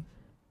episode.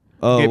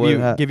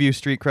 Oh, give you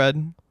street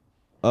cred.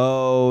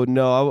 oh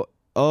no!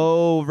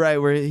 Oh right,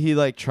 where he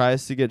like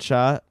tries to get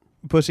shot.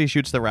 Pussy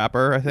shoots the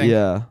rapper. I think.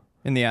 Yeah,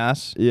 In the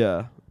ass.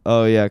 yeah.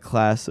 Oh yeah,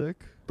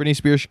 classic. Britney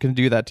Spears can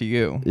do that to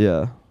you.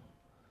 Yeah,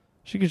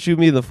 she could shoot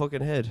me in the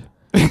fucking head.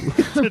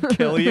 To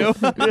kill you.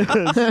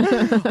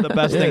 The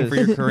best thing for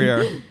your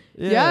career.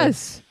 Yeah.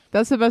 Yes.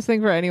 That's the best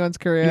thing for anyone's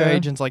career. Your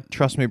agent's like,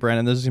 trust me,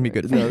 Brandon, this is gonna be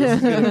good. For No,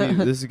 you.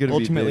 this is gonna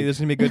Ultimately, be this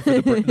is gonna be good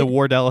for the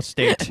Wardell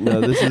estate.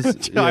 No, this is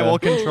Which I will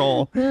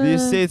control. The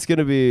estate's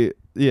gonna be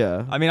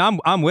I mean,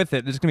 I'm with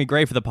it. It's gonna be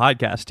great for the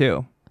podcast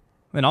too.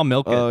 I mean, I'll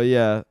milk it. Oh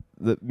yeah,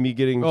 me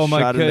getting Oh my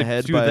shot in the god!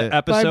 head Dude, by the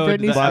episode,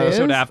 Britney the episode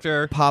Spears?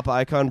 after. pop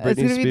icon It's Britney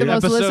gonna be the Spears.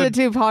 most Episode- listened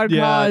to podcast.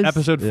 Yeah,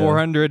 episode Yeah.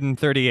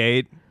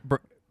 438.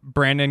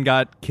 Brandon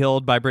got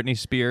killed by Britney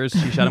Spears.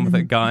 She shot him with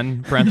a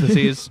gun.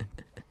 Parentheses.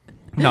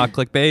 Not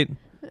clickbait.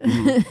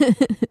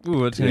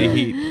 Ooh, it's gonna be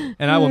heat,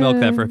 and I will milk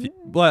that for a few.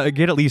 Well,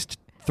 get at least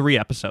 3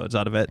 episodes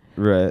out of it.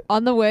 Right.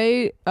 On the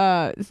way,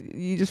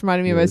 you just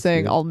reminded me Yeah, by that's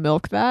saying good. I'll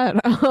milk that.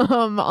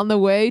 On the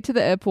way to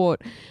the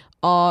airport,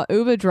 our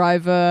Uber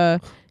driver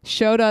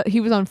showed up.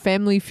 He was on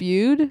Family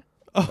Feud,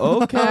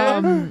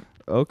 Okay.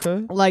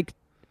 Okay. like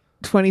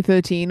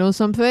 2013 or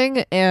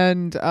something,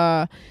 and there's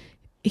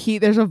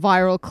a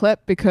viral clip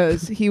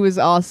because he was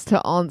asked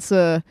to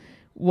answer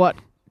what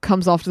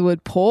comes after the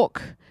word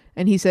pork,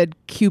 and he said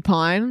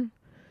cupine.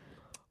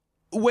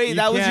 Wait, You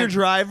that was your can't-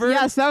 driver?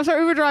 Yes, that was our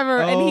Uber driver,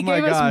 and Oh he my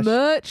gave gosh. us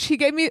merch. He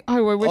gave me.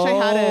 Oh, I wish I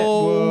had it.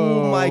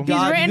 Oh Whoa. my He's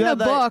god. He's written you a have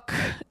that- book,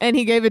 and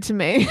he gave it to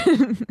me.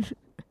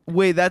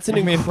 Wait, that's an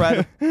I mean-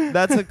 incredible.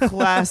 That's a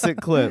classic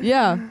clip.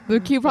 Yeah, the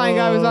cupine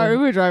guy was our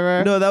Uber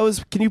driver. No, that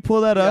was. Can you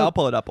pull that Yeah, I'll up?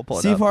 pull it up. I'll pull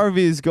it Steve up.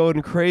 Harvey is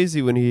going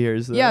crazy when he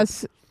hears that.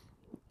 Yes.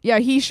 Yeah,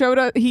 he showed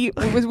up. We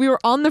were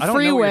on the I don't know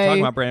what you're freeway.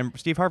 talking about, Brandon.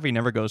 Steve Harvey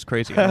never goes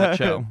crazy on that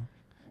show.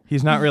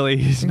 He's not really.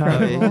 He's No,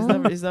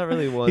 not. he's not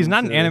really one. He's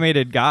not an to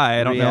animated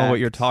guy. I don't know what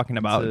you're react talking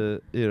about.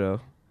 to,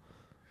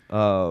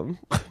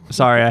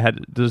 Sorry, I had.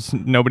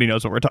 Nobody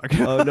knows what we're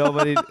talking about.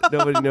 nobody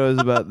knows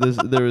about this.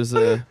 There was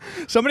a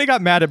Somebody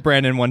got mad at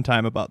Brandon one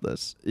time about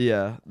this.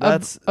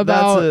 that's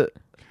about- a.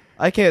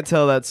 I can't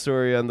tell that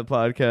story on the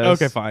podcast.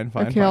 Okay, fine.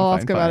 Okay, I'll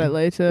ask about it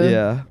later.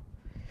 Yeah.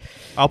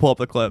 I'll pull up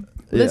the clip.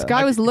 This yeah.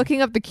 guy was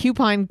looking up the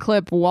cupine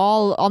clip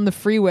while on the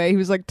freeway. He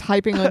was like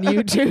typing on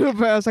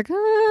YouTube. I was like,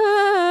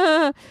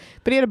 ah.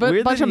 But he had a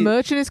Weird bunch that of he-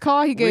 merch in his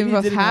car. He Weird gave he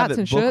us didn't have hats it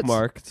and shirts.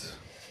 bookmarked.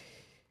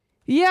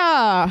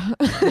 Yeah.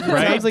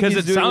 Right? Sounds like 'Cause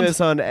he's it doing sounds-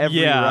 this on every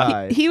yeah.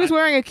 ride. He was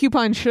wearing a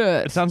cupine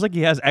shirt. It sounds like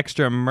he has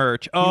extra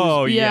merch.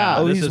 Oh yeah. yeah.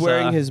 Oh, this he's is,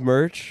 wearing his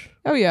merch.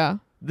 Oh, yeah.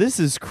 This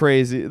is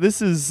crazy.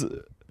 This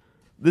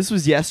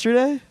was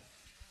yesterday.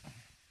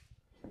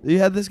 You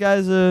had this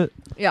guy's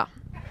Yeah.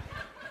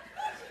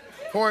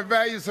 Point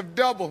values have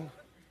doubled.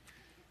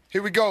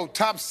 Here we go.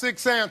 Top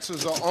 6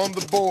 answers are on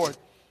the board.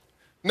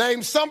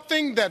 Name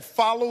something that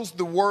follows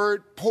the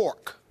word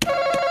pork.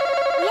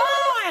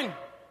 Lawn!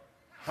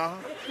 Huh?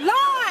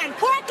 Lawn!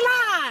 Pork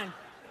lawn!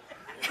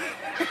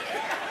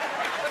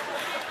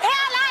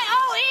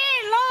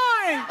 L-I-O-N,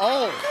 lawn!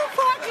 Oh,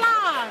 Pork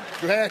lawn!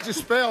 glad you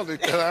spelled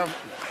it. 'Cause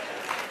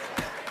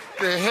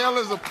the hell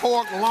is a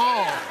pork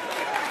lawn?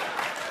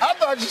 I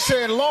thought you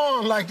said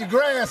lawn like the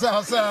grass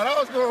outside. I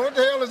was going, what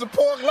the hell is a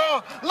pork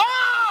lawn?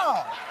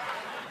 Lawn!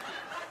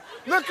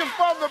 Looking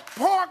for the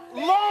pork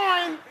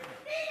lawn.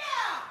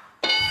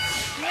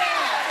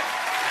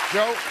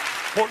 Joe,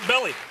 Pork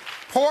belly.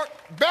 pork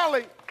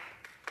belly.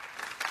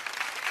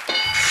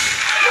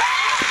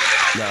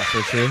 no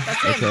for sure.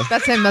 Okay.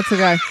 That's him. That's the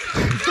guy.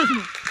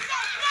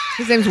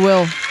 His name's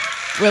Will.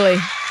 Willie.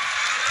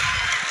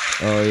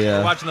 Oh We're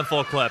yeah. watching the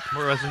full clip.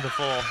 We're watching the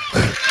full.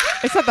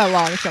 It's not that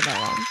long. It's not that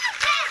long.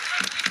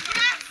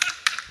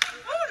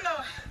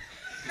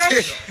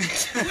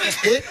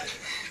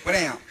 What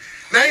down?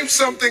 Name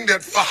something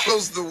that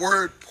follows the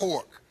word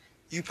pork.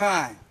 You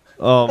pine.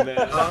 Oh man.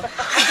 You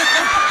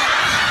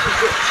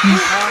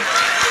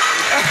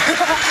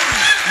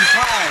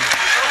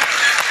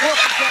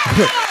pine.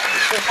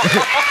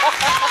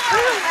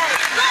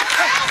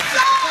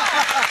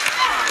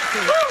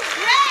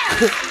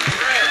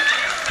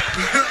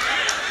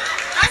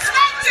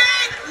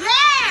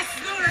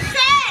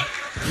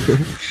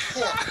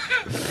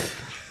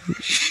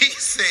 He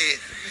said,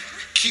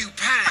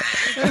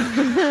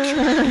 cupine.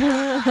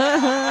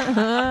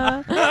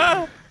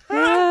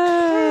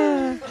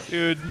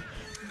 Dude.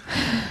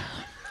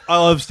 I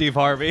love Steve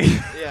Harvey.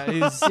 Yeah,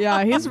 he's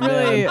Yeah, he's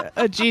really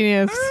a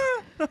genius.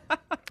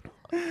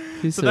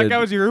 he So that guy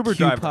was your Uber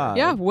driver.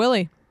 Yeah,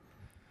 Willie.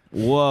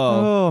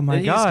 Whoa. Oh, my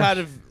and gosh. He's kind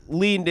of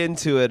leaned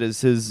into it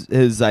as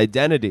his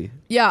identity.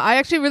 Yeah, I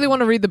actually really want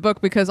to read the book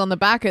because on the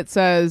back it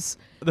says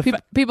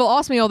people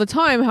ask me all the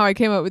time how I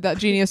came up with that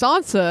genius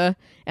answer,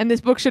 and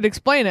this book should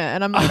explain it.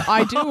 And I'm like,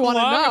 I do want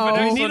to What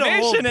know. need a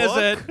whole explanation is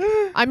book?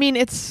 it? I mean,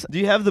 it's Do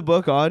you have the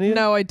book on you?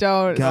 no, I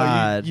don't.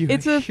 God. You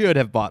It's a- should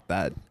have bought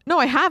that. No,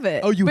 I have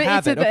it. Oh, you but have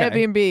it's it. at the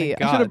Okay. Airbnb.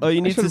 Thank I should've- God. Oh, you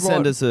I need to should've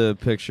send brought- us a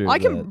picture. I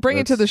of can that. bring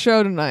it to the That's-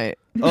 show tonight.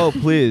 Oh,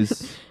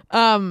 please.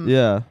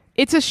 Yeah.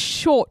 It's a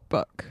short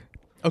book.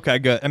 Okay,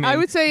 good. I mean, I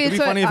would say it'd it's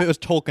be a- funny if it was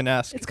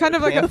Tolkien-esque. It's kind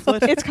of like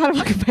it's kind of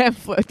like a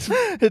pamphlet.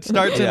 It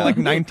starts in Yeah. like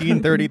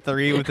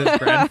 1933 with his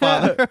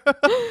grandfather.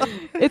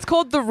 It's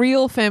called The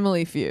Real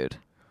Family Feud.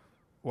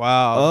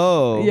 Wow.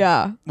 Oh.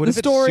 Yeah. What the if it's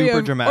story super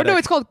of, dramatic? Or no,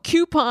 it's called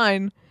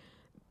Cupine. ...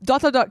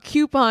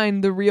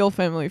 Cupine, The Real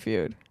Family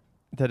Feud.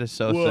 That is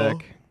so Whoa.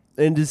 sick.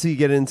 And does he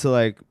get into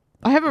like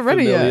I haven't read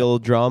it yet. familial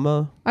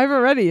drama? I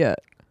haven't read it yet.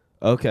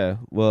 Okay,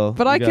 well,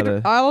 But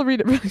I'll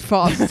read it really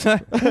fast.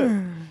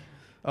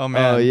 Oh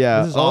man. Oh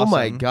yeah. This is Oh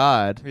my awesome.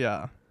 god.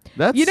 Yeah.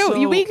 That's you know, so,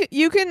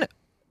 you can.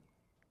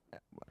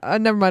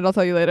 Never mind. I'll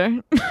tell you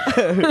later.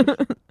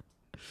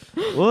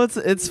 Well,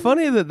 it's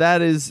funny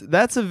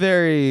that's a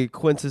very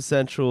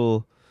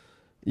quintessential,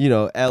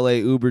 LA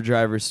Uber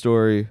driver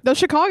story. No,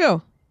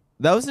 Chicago.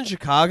 That was in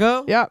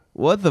Chicago? Yeah,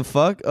 What the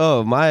fuck?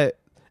 Oh, my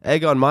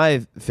egg on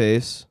my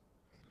face.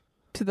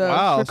 to the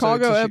Wow.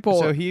 Chicago airport.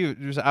 So he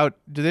was out.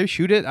 Did they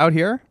shoot it out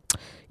here?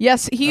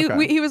 Yes, he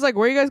Okay. he was like,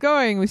 "Where are you guys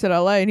going?" We said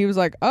L.A., and he was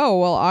like, "Oh,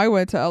 well, I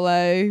went to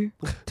L.A.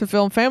 to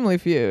film Family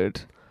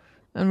Feud,"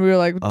 and we were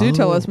like, "Do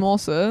tell Oh. us more,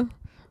 sir."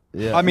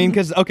 Yeah. I mean,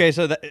 because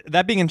so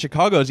that being in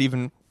Chicago is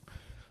even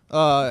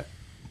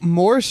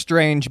more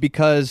strange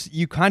because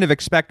you kind of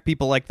expect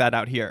people like that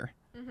out here.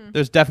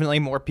 There's definitely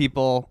more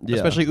people, Yeah.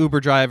 especially Uber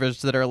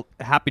drivers, that are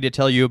happy to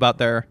tell you about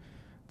their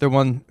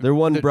one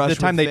brush the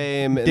time with they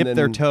fame and dip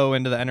their then- toe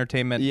into the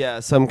entertainment. yeah,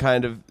 some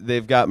kind of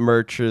they've got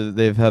merch or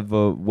they've have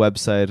a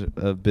website,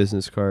 a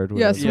business card.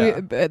 Yes,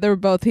 whatever. Yeah. they were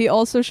both. He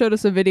also showed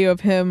us a video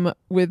of him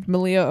with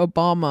Malia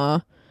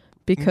Obama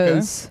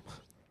because,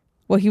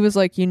 well, he was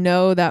like,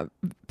 that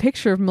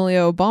picture of Malia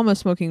Obama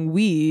smoking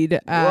weed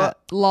at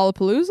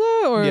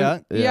Lollapalooza, or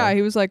Yeah.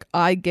 he was like,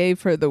 I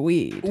gave her the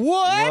weed.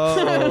 What?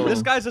 Whoa.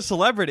 This guy's a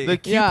celebrity. The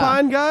Yeah.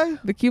 coupon guy?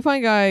 The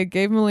coupon guy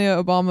gave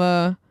Malia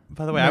Obama.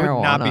 By the way, I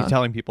would not be marijuana.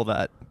 telling people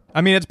that. I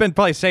mean, it's been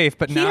probably safe,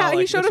 but now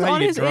He showed us that's how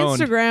on you his get droned.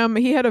 Instagram.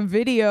 He had a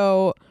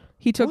video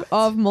he took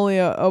of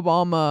Malia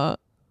Obama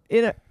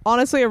in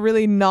honestly a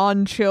really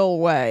non-chill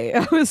way.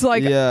 I was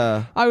like,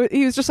 Yeah.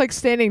 he was just like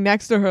standing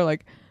next to her,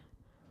 like,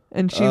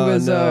 and she Oh,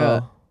 was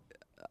no.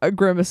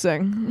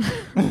 grimacing.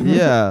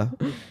 Yeah.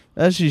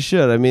 As she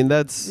should. I mean,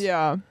 that's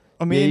Yeah,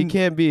 I yeah, mean, you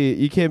can't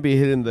be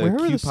hitting the where were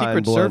coupon the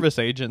Secret blunt. Service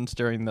agents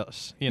during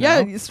this? You know?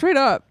 yeah, straight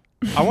up.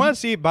 I want to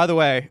see. By the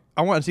way,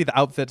 I want to see the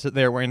outfits that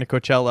they're wearing to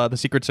Coachella. The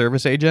Secret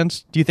Service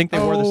agents. Do you think they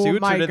wore the Oh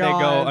suits my or did they go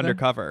God.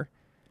 undercover?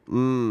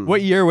 Mm.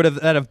 What year would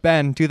that have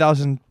been?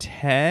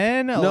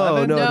 2010, No,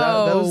 11? no,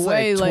 that was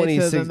way like later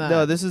 26. than that.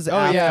 No, this is Oh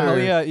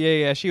after. yeah,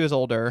 yeah. She was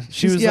older.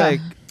 She was Yeah.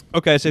 like,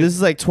 Okay, so this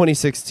is like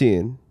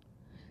 2016.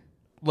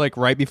 like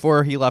right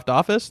before he left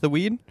office, the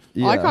weed.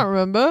 Yeah, I can't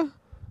remember.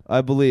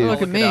 I believe.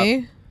 Look at look it me.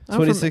 I'm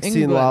from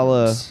 2016 England.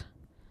 Lala.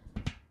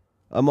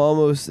 I'm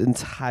almost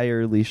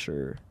entirely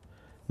sure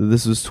that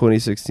this was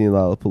 2016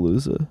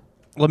 Lollapalooza.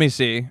 Let me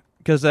see,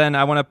 because then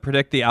I want to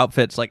predict the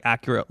outfits like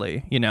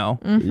accurately. You know.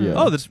 Mm-hmm. Yeah.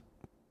 Oh, that's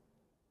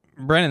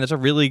Brandon. That's a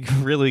really,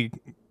 really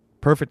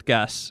perfect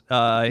guess.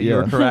 You're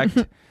Yeah. correct.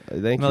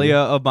 Thank Malia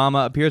you.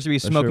 Obama appears to be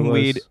sure smoking was.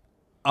 weed.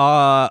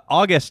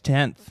 August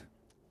 10th,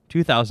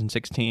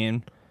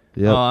 2016.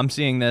 Yep. Oh, I'm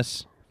seeing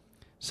this.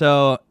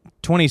 So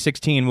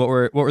 2016. What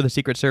were the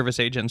Secret Service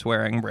agents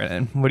wearing,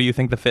 Brandon? What do you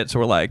think the fits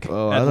were like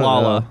I at don't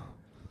Lala?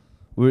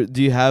 know.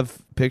 Do you have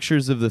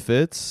pictures of the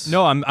fits?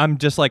 No, I'm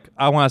just like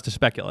I want us to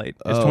speculate.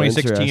 It's Oh,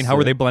 2016. How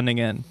were interesting. they blending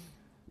in?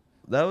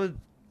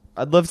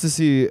 I'd love to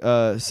see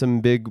some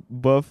big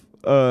buff,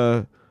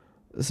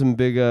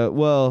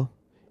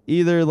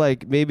 either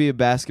like maybe a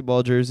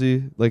basketball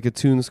jersey, like a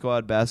Toon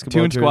Squad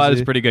basketball Toon jersey. Squad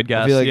is a pretty good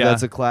guess. I feel like yeah.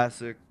 that's a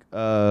classic,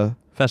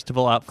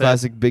 festival outfit.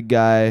 classic big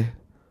guy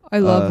I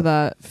love Uh,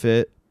 that.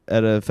 fit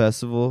at a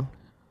festival.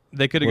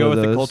 They could One go of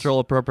with the those. cultural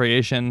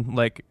appropriation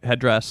like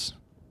headdress.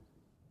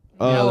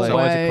 Oh, No it's like,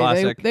 always a way.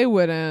 classic. They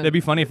wouldn't. It'd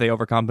be funny if they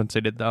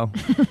overcompensated though.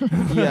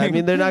 yeah. I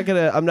mean, they're not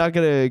gonna. I'm not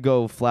gonna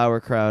go flower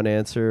crown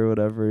answer or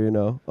whatever. You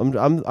know,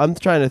 I'm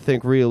trying to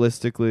think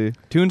realistically.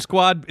 Toon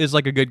Squad is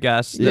like a good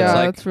guess. Yeah, That's,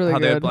 like, that's really how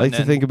they would good. I blend like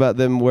to in. think about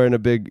them wearing a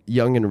big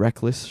Young and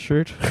Reckless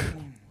shirt.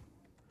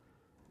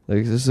 Like,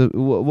 is this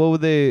what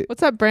would they?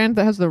 What's that brand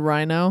that has the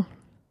rhino?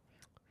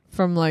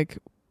 From like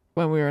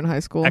when we were in high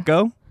school.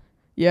 Echo.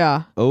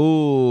 Yeah,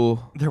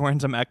 Oh, They're wearing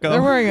some Echo.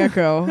 they're wearing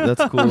Echo.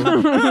 that's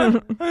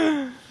cool.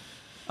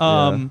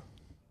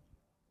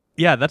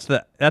 Yeah,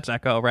 that's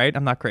Echo, right?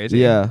 I'm not crazy.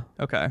 Yeah.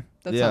 Okay.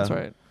 That Yeah. sounds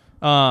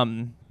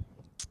right.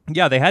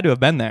 Yeah, they had to have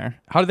been there.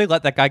 How did they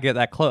let that guy get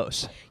that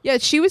close? Yeah,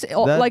 she was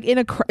like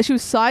in she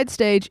was side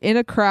stage in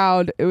a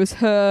crowd. It was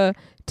her,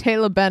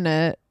 Taylor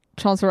Bennett,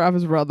 Chance the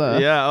Rapper's brother.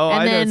 Yeah. Oh,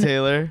 And I know then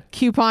Taylor.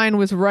 Cupine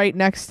was right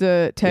next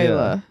to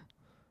Taylor.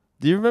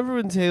 Do you remember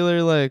when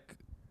Taylor like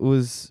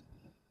was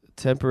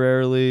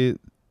temporarily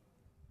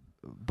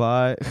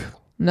bi?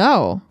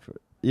 No,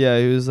 Yeah,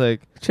 he was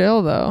like,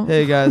 chill though.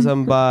 "Hey guys,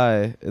 I'm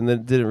bi," and then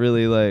it didn't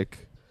really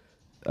like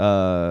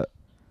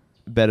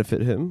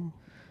benefit him.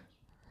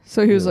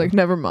 So he was Yeah. like,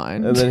 never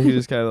mind. And then he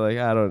was kind of like,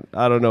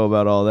 I don't know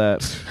about all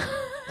that.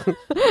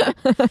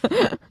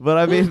 But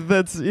I mean,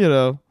 that's, it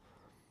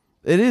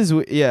is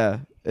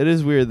it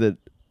is weird that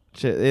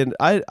and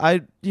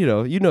I you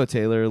know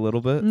Taylor a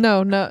little bit.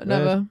 no,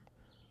 never.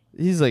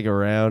 He's like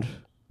around.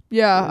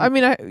 Yeah, I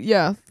mean,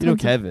 You know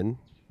Kevin.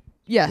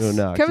 Yes, No,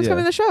 Knox, Kevin's yeah.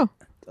 coming to the show.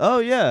 Oh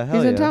yeah, hell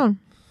He's in yeah. town.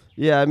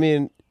 Yeah, I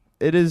mean,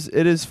 it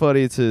is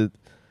funny to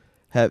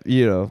have,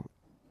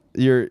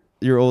 your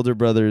older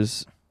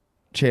brother's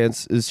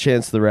Chance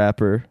the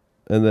Rapper,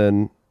 and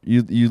then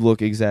you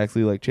look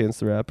exactly like Chance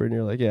the Rapper, and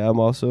you're like, yeah, I'm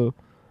also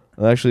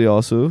Actually,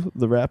 also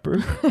the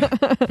rapper.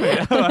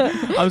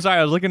 I'm sorry,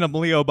 I was looking up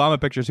Leo Obama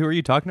pictures. Who are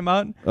you talking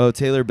about? Oh,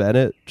 Taylor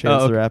Bennett, Chance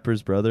Oh, the okay.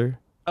 Rapper's brother,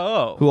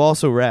 Oh, who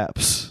also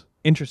raps,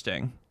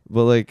 interesting.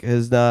 but like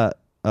has not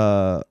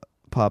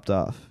popped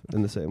off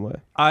in the same way.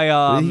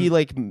 He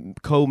like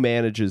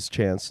co-manages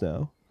Chance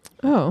now.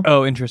 Oh.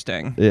 Oh,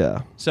 interesting.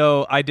 Yeah.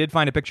 So I did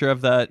find a picture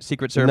of the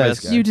Secret Nice Service.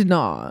 guy. You did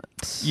not.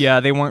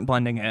 Yeah, they weren't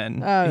blending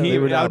in. Oh. They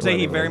were I not would say he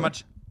blending very in.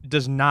 much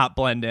does not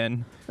blend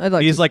in. I'd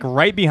like He's to- like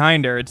right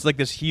behind her. It's like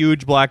this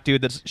huge black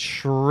dude that's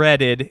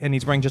shredded, and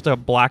he's wearing just a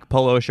black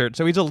polo shirt.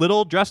 So he's a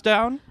little dressed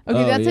down. Okay,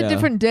 Oh, that's yeah. a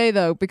different day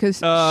though, because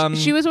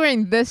she was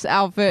wearing this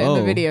outfit in the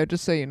Oh. video.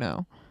 Just so you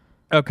know.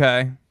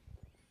 Okay.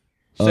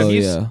 So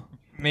he's yeah.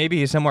 maybe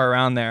he's somewhere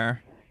around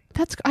there.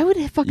 I would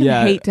fucking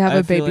Yeah, hate to have I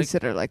a feel like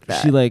babysitter like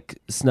that. She like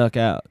snuck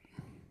out.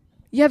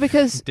 yeah,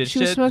 because Did she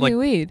was shit, smoking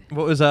like- weed.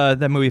 What was that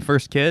movie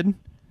First Kid?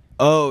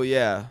 Oh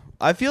yeah.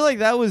 I feel like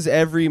that was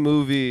every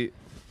movie.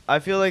 I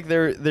feel like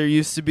there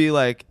used to be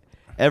like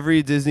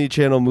every Disney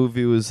Channel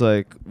movie was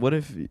like, what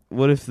if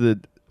the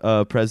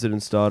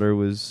president's daughter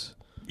was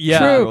Yeah.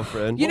 True.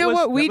 girlfriend? You know was-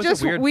 what? that We was a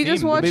just weird we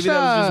just theme. watched. Maybe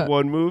that was just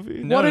one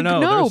movie. No, What a- no,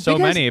 no, there's so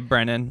because- many,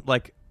 Brennan.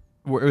 Like,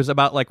 where it was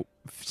about like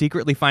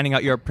secretly finding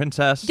out you're a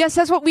princess. Yes,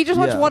 that's what we just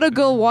watched. Yeah. What a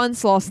Girl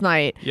Wants last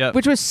night, Yep.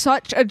 which was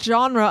such a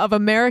genre of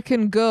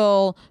American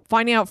girl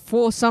finding out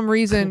for some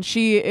reason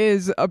she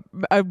is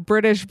a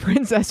British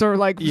princess or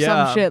like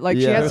Yeah. some shit. Like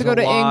she Yeah. has to go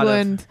There's to a lot of-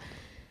 England.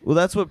 Well,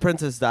 that's what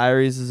Princess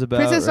Diaries is about.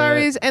 Princess right?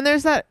 Diaries, and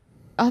there's that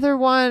other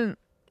one.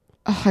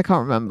 I can't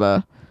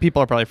remember.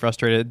 People are probably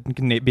frustrated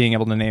being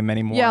able to name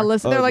many more. Yeah,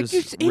 listen, Oh, they're like,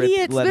 you just rip-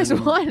 idiots. letting This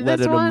them- one, letting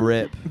this them one.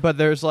 rip. But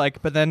there's like,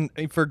 but then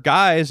for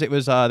guys, it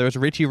was there was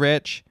Richie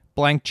Rich,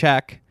 Blank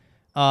Check,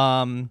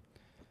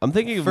 I'm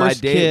thinking of My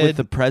First Date Kid. with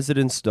the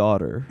President's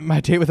Daughter.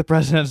 My Date with the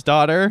President's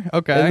Daughter.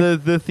 Okay.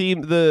 And the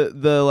theme,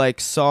 the like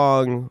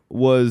song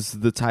was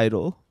the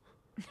title.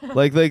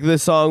 like the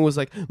song was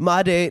like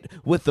My Date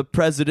with the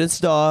President's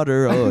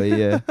Daughter. Oh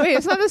yeah. Wait,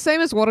 it's not the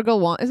same as What a Girl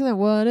Wants. Isn't it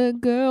What a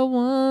Girl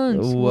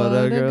Wants? What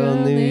a girl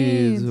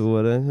needs. Who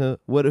Is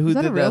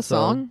that did a real that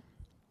song?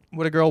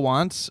 What a Girl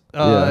Wants.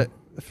 Yeah.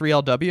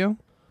 3LW.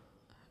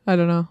 I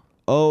don't know.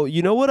 Oh,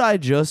 you know what I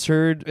just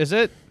heard? Is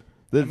it?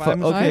 The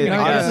I'm okay,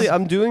 gonna honestly, guess.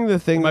 I'm doing the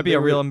thing. It might that be they a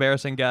real were-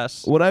 embarrassing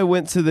guess. When I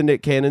went to the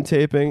Nick Cannon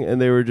taping, and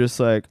they were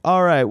just like,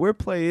 "All right, we're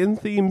playing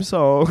theme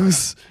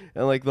songs,"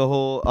 and like the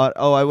whole.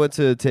 I went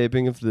to a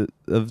taping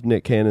of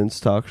Nick Cannon's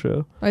talk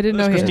show. I didn't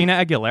It was know he. Christina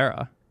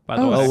Aguilera, by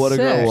the Oh, way. Oh, what a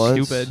girl sick.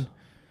 wants. Stupid.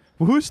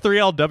 Who's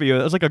 3LW?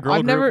 That was like a girl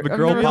I've never- group. The I've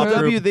girl never pop heard of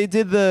group. W, they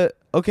did the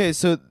okay.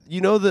 So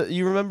you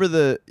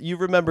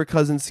remember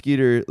Cousin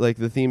Skeeter, like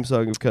the theme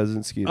song of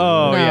Cousin Skeeter.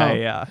 Oh, No.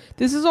 yeah.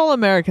 This is all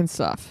American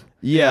stuff.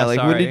 yeah. yeah, Like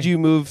when sorry. did you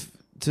move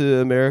to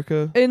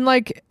America? In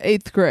like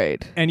 8th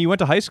grade. And you went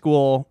to high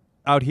school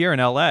out here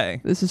in LA.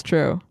 This is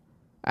true.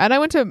 And I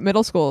went to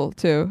middle school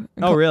too.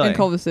 Oh, really? In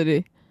Culver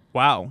City.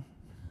 Wow.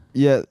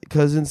 Yeah,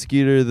 Cousin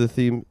Skeeter, the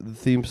theme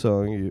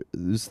song. It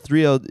was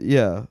 3L.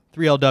 Yeah.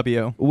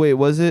 3LW. Wait,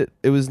 was it?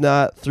 It was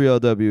not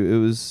 3LW. It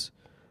was.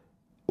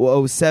 Well,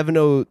 it was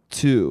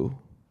 702.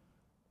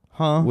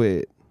 Huh?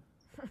 Wait.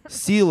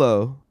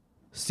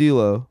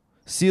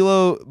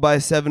 CeeLo by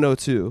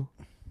 702.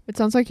 It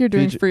sounds like you're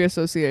doing Feature- free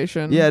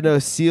association. Yeah, no,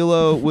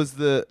 CeeLo was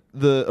the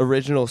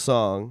original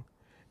song,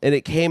 and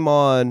it came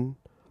on.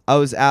 I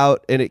was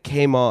out, and it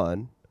came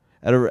on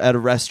at a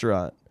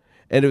restaurant,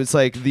 and it was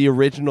like the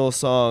original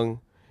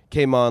song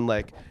came on,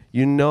 like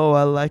I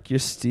like your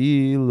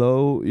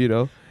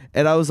CeeLo,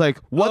 and I was like,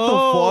 what the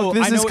Oh, fuck?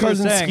 This I know is what you're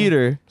Cousin saying.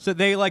 Skeeter So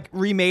they like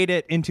remade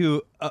it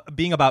into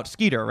being about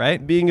Skeeter,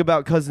 right? being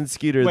about Cousin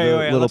Skeeter, Wait, the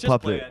wait, little let's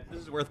just play puppet. it.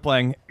 This is worth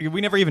playing.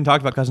 We never even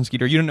talked about Cousin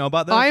Skeeter. You didn't know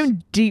about this?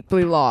 I'm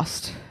deeply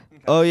lost.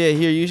 Oh yeah,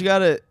 here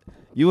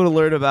you want to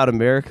learn about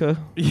America?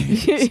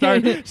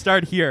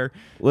 start here.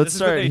 Let's This is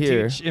start what they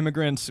here. Teach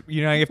immigrants,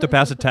 you have to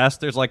pass a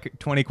test. There's like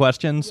 20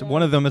 questions.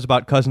 One of them is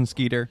about Cousin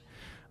Skeeter.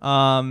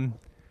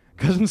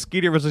 Cousin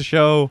Skeeter was a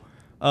show.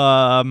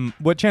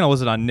 What channel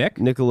was it on? Nick.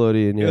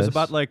 Nickelodeon. Yes. It was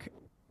about like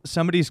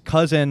somebody's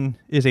cousin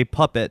is a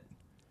puppet,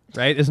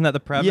 right? Isn't that the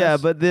premise? Yeah,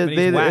 but he's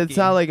it's wacky.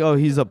 not like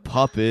he's a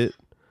puppet.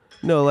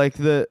 No, like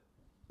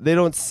they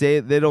don't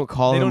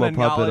call They him don't a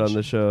puppet acknowledge- on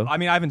the show. I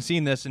mean, I haven't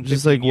seen this in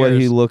Just 15 like what he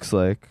years. looks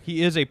like.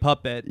 He is a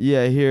puppet.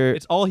 Yeah, here.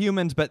 It's all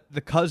humans, but the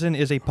cousin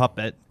is a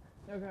puppet.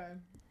 Okay.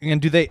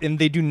 And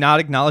they do not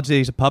acknowledge that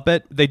he's a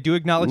puppet. They do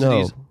acknowledge that No.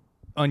 he's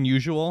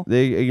unusual.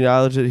 They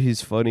acknowledge that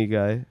he's funny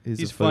guy. He's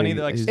He's a funny,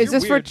 they're like, he's- Is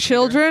this for weird,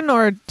 children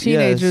or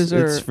teenagers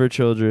Yes, or it's for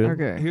children.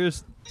 Okay.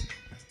 Here's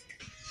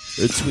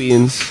They're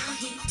tweens.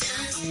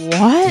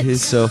 What?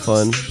 He's so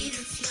fun.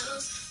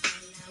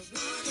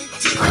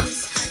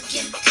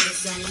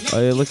 Oh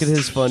yeah, look at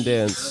his fun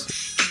dance.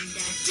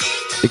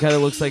 It kind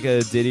of looks like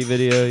a Diddy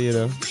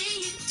video,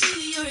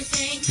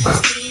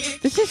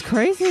 This is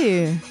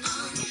crazy.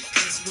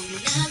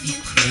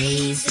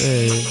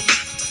 Hey.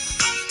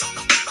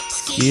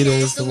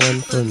 Skeeter's the one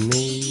for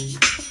me.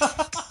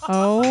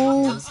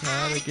 Oh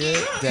How to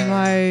get down.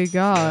 my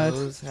god.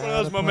 Knows One of how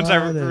those to moments I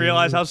party.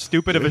 realize how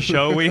stupid of a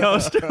show we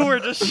host. We're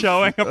just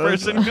showing a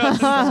person cousin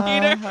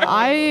Skeeter.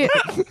 I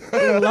love It's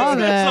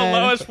the it.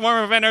 lowest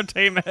form of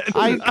entertainment.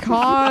 I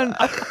can't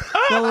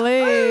There's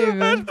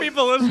believe.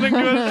 people listening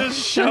to us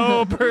just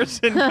show a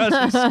person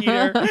cousin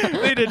Skeeter.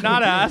 They did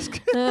not ask.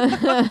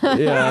 Yeah.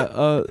 Yeah.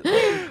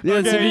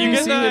 Okay, so you you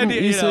get see the him,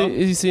 idea, you, you know.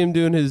 you see him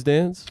doing his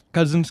dance?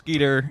 Cousin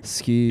Skeeter.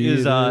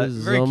 Skeeter's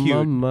very a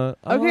cute. mama.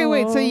 Okay,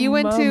 wait. So you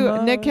went to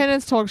mama. Nick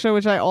Cannon's talk show,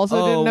 which I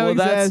also didn't know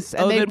exists,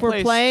 and they then were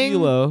play playing.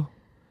 Stilo,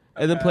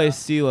 and then play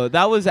Stilo.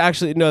 That was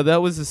actually no,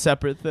 that was a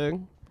separate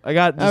thing. I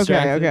got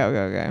distracted.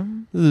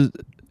 Okay.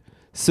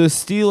 So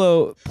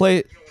Stilo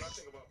play.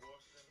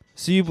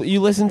 So you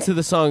listen to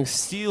the song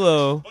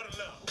Stilo,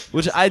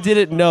 which I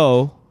didn't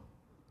know.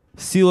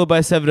 Stilo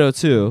by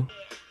 702.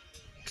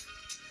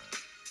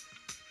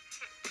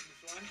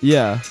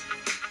 Yeah.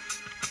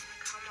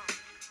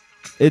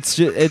 It's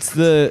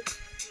the.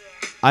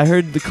 I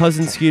heard the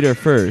Cousin Skeeter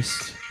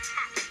first.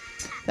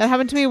 That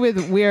happened to me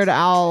with Weird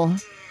Al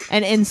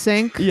and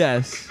NSYNC.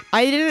 Yes.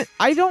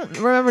 I don't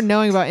remember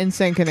knowing about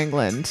NSYNC in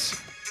England.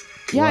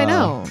 Yeah, I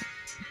Wow. know.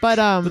 But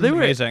they were-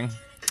 Amazing.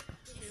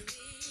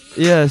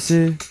 Yeah.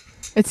 See.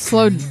 it's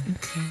slowed.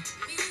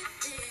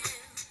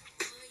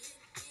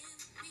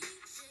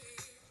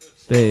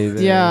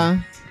 Baby.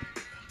 Yeah.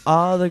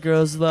 All the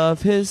girls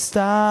love his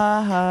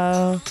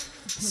style.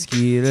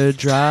 Skeeter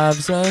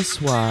drives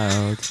us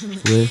wild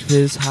with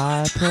his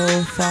high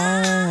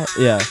profile.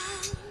 Yeah.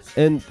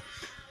 And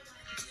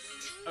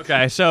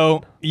Okay,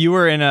 so you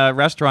were in a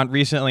restaurant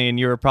recently and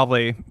you were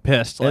probably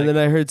pissed. and then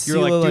I heard you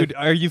were Stilo like, dude,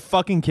 are you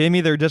fucking kidding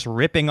me? They're just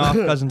ripping off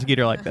Cousin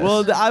Skeeter like this.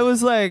 well, I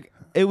was like,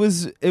 it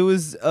was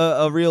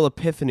a real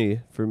epiphany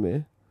for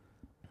me.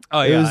 oh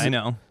it yeah, was- I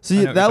know. so I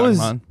you- know what that you're was-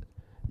 talking about.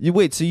 You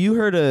wait, so you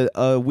heard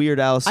a Weird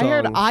Al song I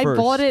heard I first.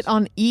 bought it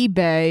on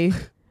eBay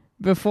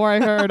before I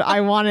heard I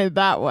Want It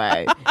That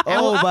Way.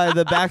 Oh, by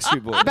the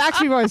Backstreet Boys.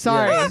 Backstreet Boys,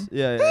 sorry. Yes.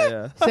 Yeah. Same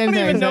I don't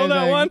thing. even know same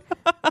that thing. one.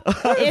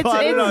 It's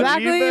bought it on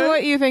exactly eBay?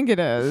 what you think it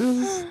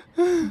is.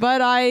 But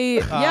I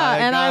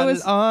got was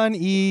it on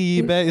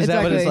eBay. Is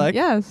that what it's exactly. like?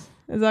 Yes,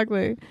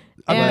 exactly.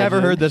 I've And-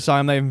 never heard this song.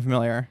 I'm not even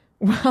familiar.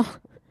 Well,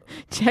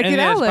 check And it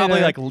out it's later.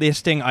 probably like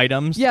listing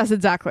items. yes,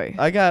 exactly.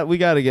 We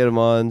got to get him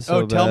on.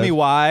 So Tell bad. me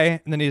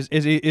why. And then is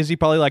he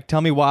probably like,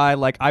 tell me why?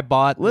 Like I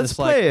bought Let's this.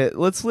 play it.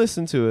 Let's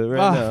listen to it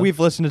right now. We've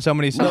listened to so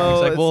many songs. no,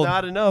 like, it's well,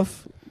 not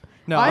enough.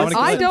 no, I- wanna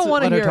I let- don't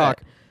wanna let her hear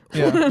talk.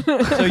 Yeah.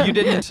 So you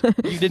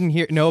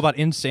didn't know about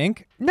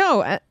NSYNC?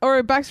 No,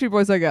 or Backstreet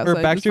Boys, I guess. Or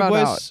I just Backstreet found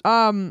Boys?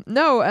 out.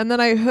 No, and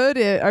then I heard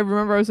it. I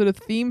remember I was at a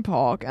theme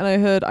park and I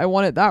heard I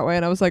Want It That Way,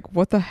 and I was like,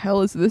 "What the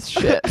hell is this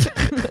shit?"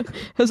 I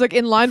was like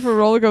in line for a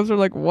roller coaster,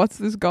 like, "What's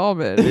this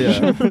garbage?"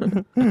 Yeah.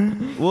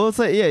 Well, it's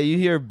like you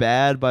hear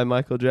 "Bad" by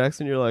Michael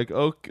Jackson. You're like,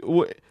 okay,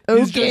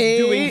 he's just Okay.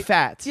 doing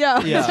fat. Yeah.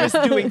 He's just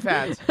doing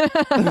fat.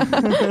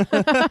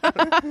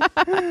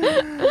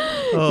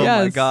 Oh my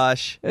Yes.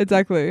 gosh.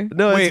 Exactly.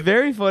 No, Wait. it's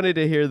very funny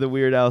to hear the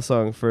Weird Al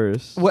song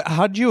first.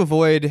 How did you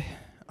avoid?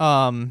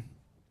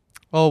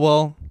 Oh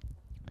well,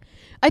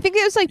 I think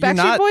it was like You're Backstreet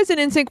not- Boys and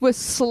NSYNC was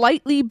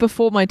slightly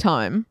before my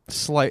time,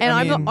 slight. and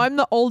I mean, I'm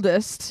the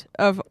oldest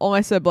of all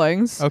my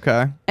siblings,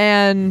 okay.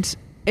 and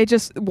it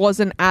just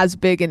wasn't as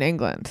big in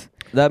England.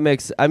 That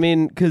makes. I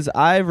mean, because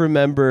I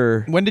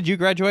remember When did you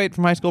graduate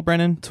from high school,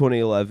 Brennan?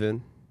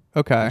 2011.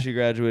 Okay. She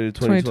graduated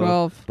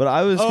 2012. 2012. But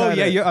I was. Oh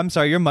kinda, yeah, I'm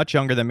sorry. You're much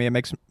younger than me. It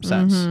makes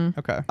sense. Mm-hmm.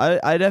 Okay.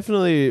 I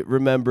definitely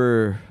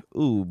remember.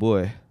 Ooh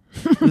boy,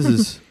 this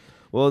is.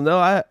 Well, no,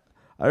 I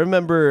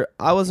remember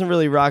I wasn't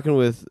really rocking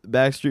with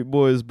Backstreet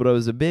Boys, but I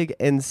was a big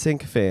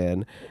NSYNC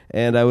fan,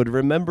 and I would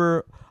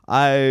remember.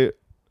 I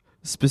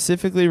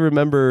specifically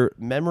remember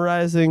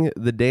memorizing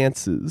the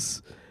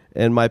dances,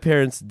 and my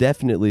parents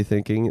definitely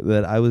thinking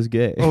that I was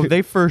gay. Oh,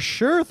 they for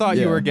sure thought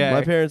you Yeah. were gay.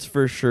 My parents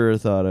for sure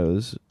thought I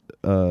was.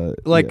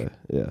 Like-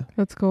 yeah.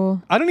 That's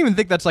cool. I don't even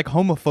think that's like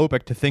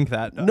homophobic to think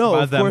that. No,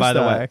 about of them, course by the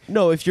not. way.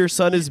 No, if your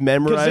son is Because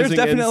memorizing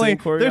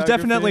there's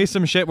definitely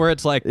some shit where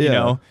it's like, you Yeah.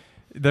 know,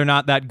 they're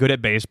not that good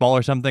at baseball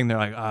or something. They're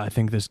like, I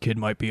think this kid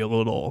might be a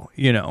little,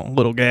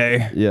 little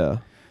gay. Yeah.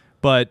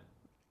 But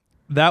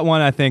that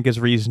one I think is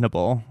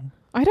reasonable.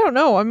 I don't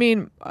know. I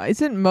mean,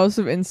 isn't most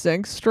of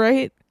NSYNC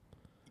straight?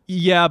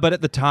 Yeah, but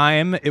at the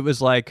time it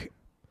was like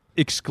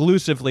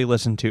exclusively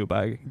listened to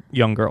by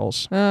young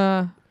girls.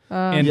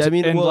 And, Yeah, I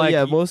mean, and well, like,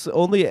 yeah, most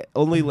only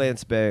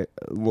Lance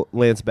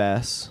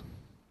Bass.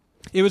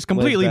 it was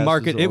completely Bass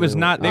market. is It was only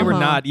not. They were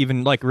Uh-huh. not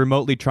even like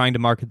remotely trying to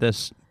market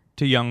this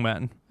to young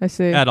men I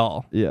see. at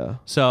all. Yeah.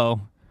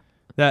 So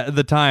that at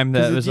the time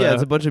that was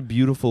it's a bunch of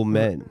beautiful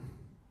men.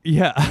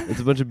 yeah. It's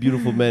a bunch of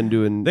beautiful men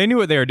doing They knew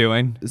what they were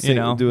doing.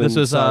 doing This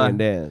was song and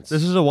dance.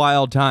 this is a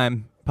wild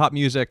time. Pop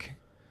music,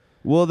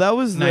 well, that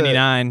was the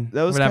 99,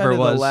 That was whatever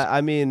kind it of was.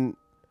 I mean,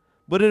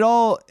 but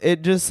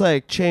it just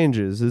like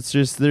changes. It's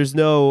just there's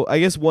no. I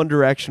guess One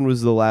Direction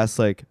was the last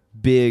like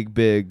big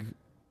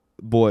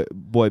boy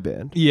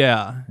band.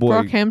 Yeah. Boy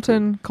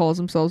Brockhampton calls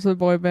themselves a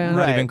boy band.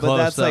 Not even but close,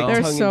 that's like though.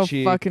 They're so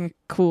tongue-in-cheek. fucking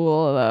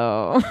cool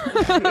though.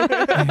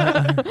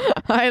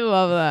 I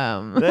love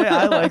them.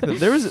 I like them.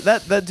 There was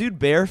that dude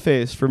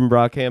Bareface from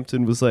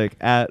Brockhampton was like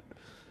at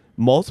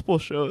multiple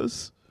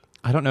shows.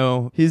 I don't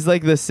know. He's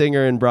like the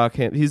singer in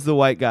Brockhampton. He's the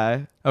white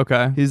guy.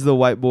 Okay. He's the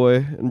white boy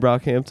in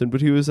Brockhampton.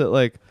 But he was at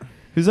like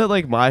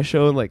my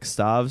show and like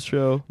Stav's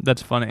show.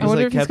 That's funny. I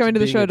wonder like, if he's kept coming to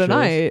the being show at shows.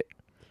 tonight.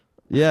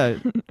 Yeah.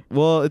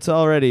 Well,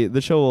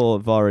 the show will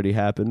have already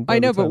happened. by I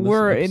the know, but time this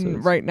we're episode's-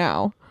 in right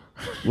now.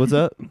 What's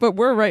up? But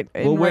we're right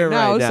in Well, we're right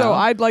now, right so now.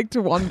 I'd like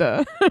to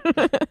wonder.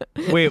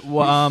 Wait,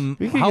 well,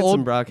 We could how get old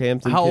some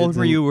Brockhampton. how old kids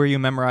were and you? Were you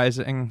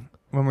memorizing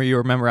when were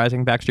you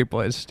memorizing Backstreet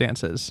Boys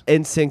dances?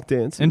 NSYNC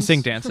dances.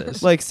 NSYNC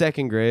dances. Like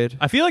second grade.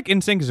 I feel like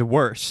NSYNC is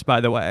worse,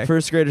 by the way.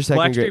 First grade or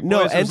second Backstreet grade?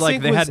 No, Boys was NSYNC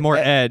like they had more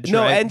edge,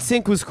 No, right?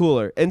 NSYNC was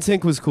cooler.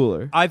 NSYNC was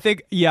cooler. I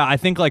think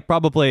like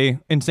probably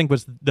NSYNC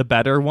was the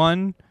better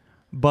one,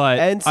 but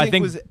I NSYNC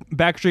think was-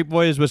 Backstreet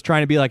Boys was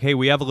trying to be like, hey,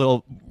 we're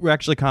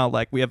actually kind of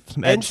like we have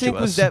some edge NSYNC to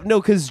was us.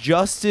 because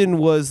Justin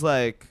was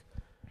like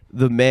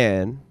the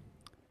man.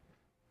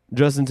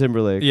 Justin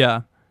Timberlake.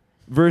 Yeah.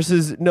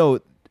 Versus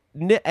NSYNC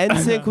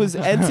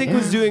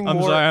was doing I'm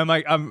more.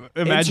 sorry. I'm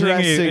imagining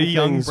interesting a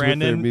young things with their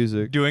Brandon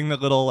music. doing the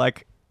little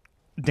like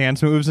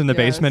dance moves in the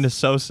Yes. basement is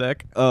so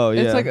sick. Oh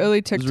yeah. It's like early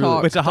It was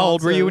TikTok. Wait, so how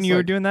old were you when dances, you were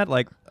like- doing that?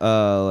 Like,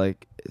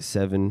 like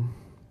 7.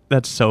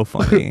 that's so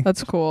funny.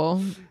 That's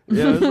cool.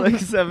 Yeah, I was like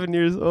 7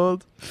 years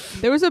old.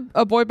 There was a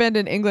boy band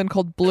in England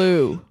called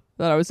Blue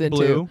that I was into.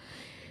 Blue.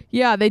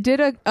 Yeah, they did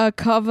a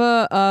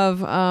cover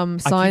of I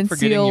keep Signed,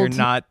 forgetting Sealed, you're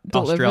not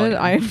Delivered. Australian.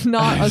 I am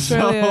not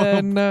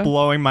Australian. So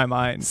blowing my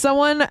mind.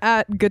 Someone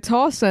at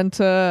Guitar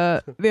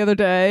Center the other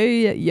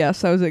day,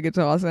 yes, I was at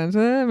Guitar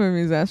Center, I'm a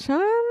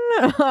musician,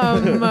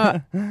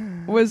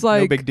 was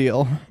like, No big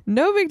deal.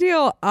 no big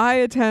deal. I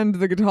attend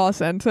the Guitar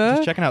Center.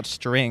 Just checking out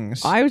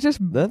strings. I was just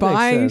That makes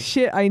buying sense.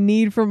 shit I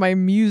need for my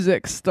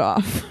music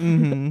stuff.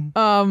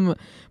 Mm-hmm.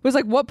 Was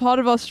like, what part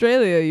of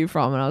Australia are you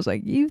from? And I was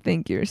like, you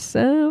think you're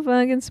so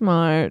fucking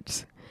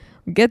smart.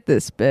 Get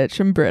this, bitch.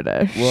 I'm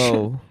British.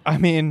 Whoa. I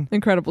mean,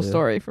 Incredible Yeah.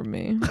 story from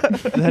me.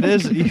 that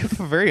is you have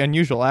a very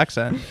unusual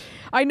accent.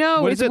 I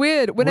know, What it's is it-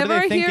 weird. what do Whenever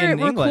they I think hear it in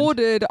England?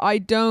 recorded, I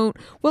don't.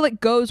 Well, it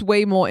goes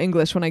way more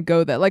English when I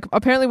go there. Like,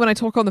 apparently, when I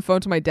talk on the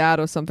phone to my dad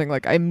or something,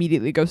 like, I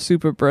immediately go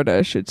super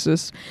British. It's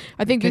just,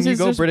 I think Can this you is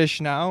go just. British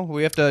now? Do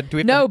we have to?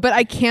 No, but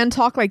I can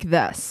talk like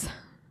this.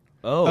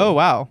 Oh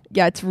wow.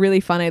 Yeah, it's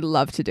really fun. I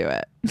love to do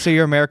it. So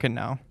you're American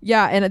now.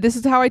 Yeah, and this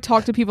is how I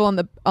talk to people on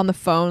the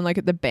phone, like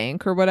at the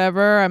bank or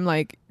whatever. I'm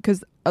like,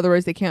 because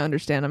otherwise they can't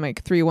understand. I'm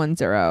like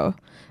 310.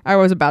 I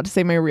was about to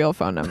say my real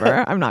phone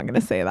number. I'm not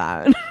gonna say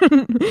that.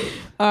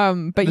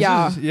 But This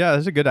yeah. this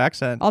is a good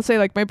accent. I'll say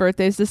like my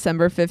birthday is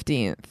December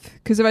 15th.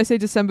 Because if I say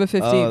December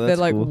 15th, Oh, they're that's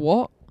like, cool.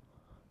 what?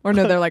 Or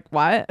no, they're like,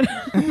 what?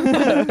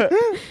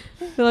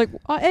 They're like,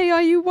 hey,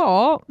 are you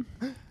what?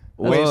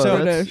 Wait, Whoa, so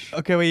British.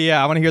 okay, well,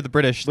 yeah, I want to hear the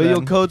British. But then.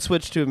 you'll code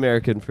switch to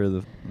American for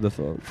the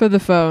phone. For the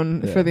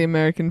phone, Yeah. for the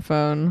American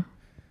phone.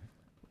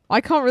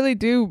 I can't really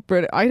do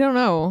Brit. I don't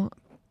know.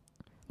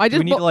 I Do just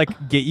we need to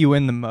like get you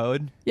in the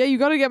mode? yeah, you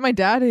got to get my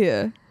dad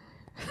here.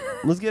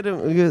 Let's get him.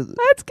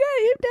 Let's get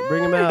your dad.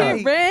 Bring him out.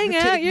 Here. Bring The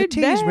out tea- your the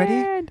tea's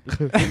ready. dad.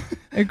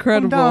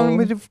 Incredible. Come down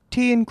with the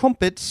tea and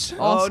crumpets.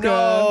 Oscar.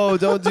 Oh no!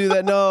 Don't do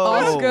that. No.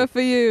 Oscar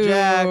for you.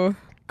 Jack.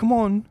 Come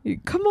on.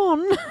 Come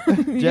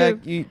on.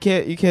 Jack, you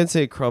can't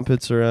say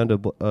crumpets around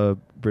a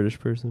British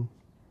person.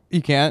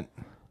 You can't.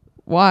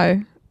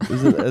 Why?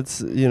 Isn't that's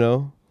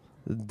dangerous?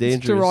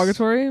 It's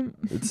derogatory?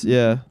 It's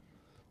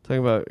talking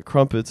about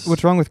crumpets.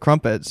 What's wrong with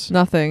crumpets?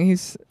 Nothing.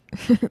 He's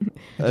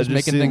Just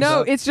making seems- things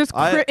no. up. It's just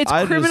I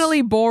just-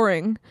 criminally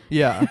boring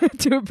Yeah.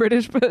 to a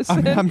British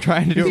person. I'm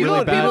trying to do a People-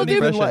 really bad people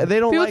do- impression. They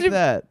don't People like do-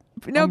 that.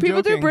 No, I'm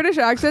people do joking. British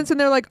accents and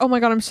they're like, "Oh my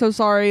god, I'm so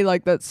sorry.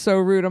 Like that's so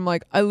rude." I'm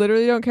like, I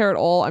literally don't care at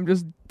all. I'm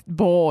just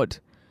bored.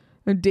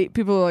 And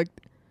people are like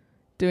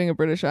doing a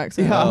British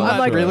accent. Yeah, I'm I'm not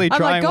like, really I'm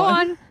trying like, go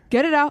one. on,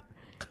 get it out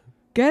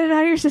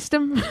of your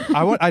system.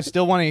 I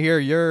still want to hear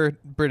your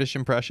British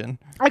impression.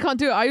 I can't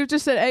do it. I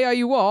just said, "Hey, are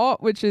you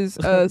what?" Which is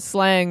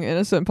slang in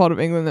a certain part of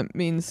England that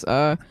means,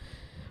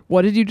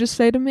 "What did you just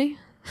say to me?"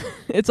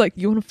 It's like,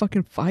 you want to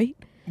fucking fight?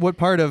 What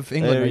part of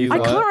England Hey, are you I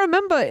What? from? can't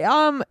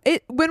remember.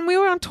 When we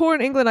were on tour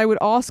in England, I would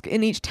ask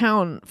in each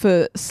town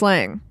for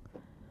slang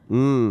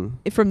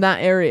from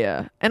that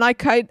area, and I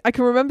can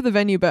remember the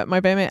venue, but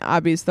my bandmate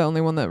Abby's the only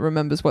one that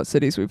remembers what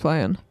cities we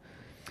play in.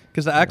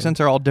 Because the accents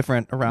are all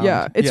different around.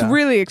 Yeah, it's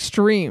really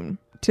extreme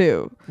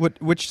too.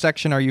 Which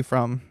section are you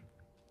from?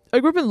 I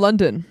grew up in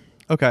London.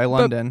 Okay, but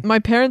London. my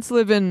parents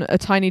live in a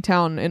tiny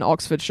town in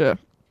Oxfordshire,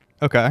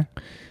 Okay.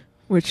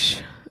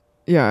 which,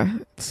 yeah,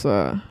 it's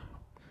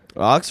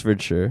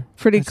Oxfordshire.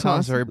 pretty That sounds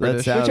class. very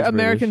British. sounds- Which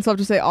Americans British. love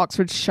to say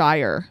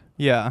Oxfordshire.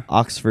 Yeah.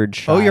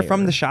 Oxfordshire. Oh, you're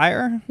from the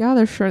Shire? Yeah,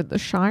 they're sure the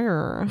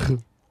Shire.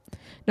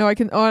 No, I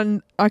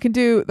can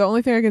do the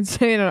only thing I can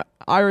say in an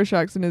Irish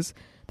accent is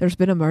there's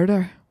been a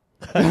murder.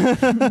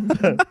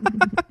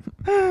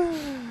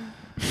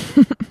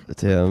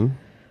 Damn.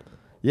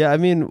 Yeah, I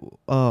mean,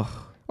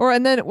 Or Or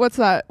and then what's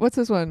that? What's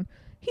this one?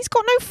 He's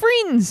got no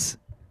friends.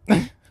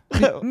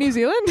 New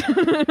Zealand?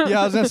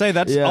 Yeah, I was gonna say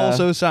that's Yeah.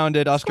 also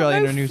sounded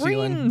Australian Got or no New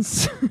Zealand.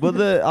 friends. Well,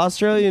 the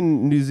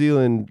Australian New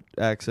Zealand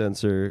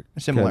accents are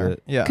Similar.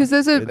 kinda- Yeah. Because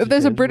there's a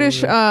Interchangeable,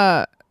 British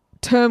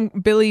term,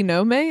 Billy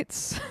No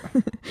Mates.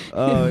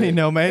 Oh, You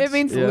know, mates. It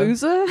means Yeah.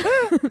 loser.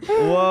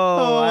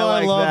 whoa! I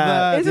like love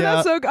that. Isn't Yeah.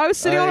 that so? I was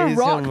sitting on a he's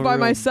rock got a by real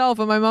myself,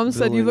 and my mom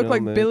said, Billy "You look No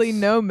like Mates." Billy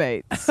No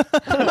Mates."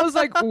 And I was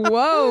like,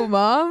 "Whoa,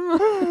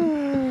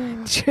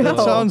 mom." Chill.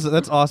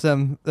 That's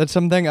awesome. That's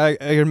something I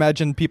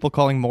imagine people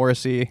calling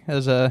Morrissey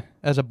as a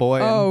boy.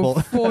 Oh,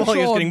 and for while he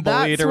was sure. getting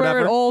bullied That's or where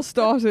whatever. it all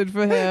started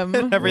for him.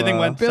 Everything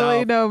Wow. went Billy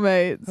south. No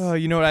Mates. Oh,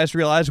 you know what I just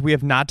realized? We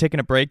have not taken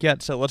a break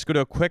yet, so let's go to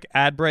a quick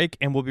ad break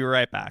and we'll be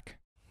right back.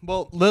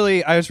 Well,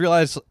 Lily, I just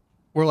realized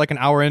we're like an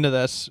hour into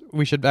this.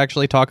 We should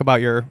actually talk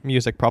about your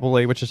music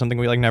probably, which is something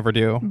we like never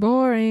do.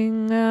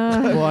 Boring.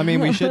 Well, I mean,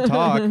 we should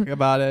talk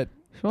about it.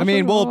 I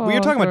mean, well, we were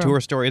talking about Sure.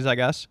 tour stories, I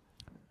guess.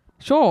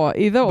 Sure,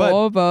 either But,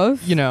 or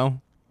both. You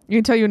know. You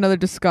can tell you another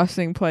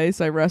disgusting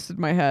place I rested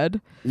my head.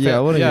 Yeah, I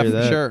want to yeah, hear for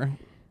that. sure.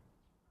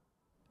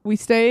 We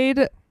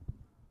stayed.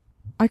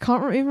 I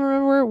can't even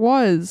remember where it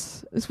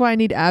was. That's why I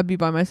need Abby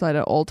by my side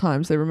at all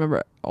times. They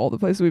remember all the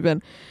places we've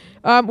been.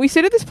 We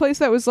stayed at this place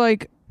that was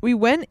like, we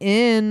went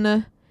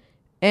in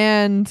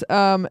and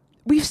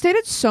we've stayed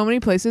at so many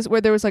places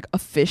where there was like a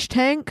fish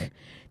tank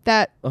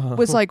that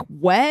was like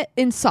wet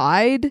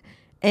inside,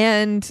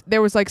 and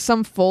there was like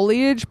some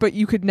foliage, but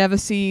you could never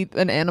see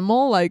an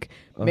animal. Like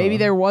maybe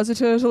there was a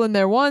turtle in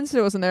there once,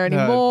 it wasn't there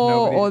anymore,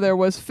 nobody- or there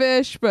was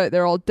fish, but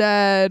they're all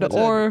dead,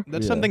 or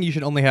That's Yeah. something you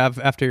should only have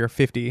after you're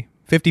 50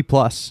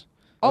 plus.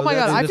 oh Oh, my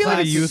god, that's- I that's feel like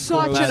like a it's youth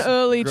such gross- an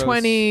early gross-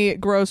 20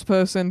 gross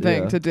person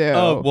thing Yeah. to do.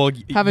 Oh, well,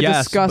 have a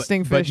yes,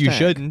 disgusting but fish you tank.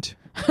 shouldn't,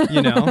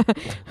 you know.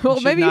 well,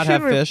 should maybe you not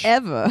have shouldn't fish.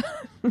 ever.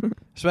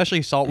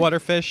 Especially saltwater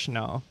fish,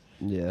 no.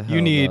 Yeah, You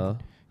hell need no.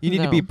 you need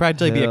to No. be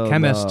practically be a Hell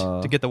chemist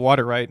no. to get the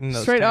water right in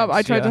those Straight up, I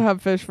tanks, tried to yeah.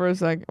 have fish for a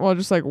sec. Well,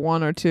 just like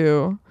one or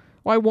two.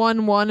 Well, I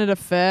won one at a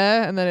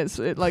fair, and then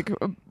it like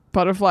a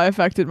butterfly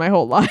affected my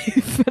whole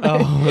life. And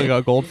Oh, like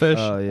a goldfish.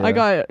 Oh, yeah. I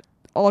got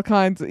all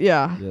kinds.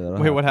 Yeah. Yeah, that'll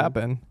Wait, what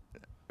happen. happened?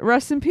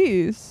 Rest in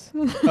peace.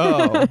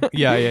 Oh,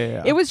 yeah.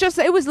 It was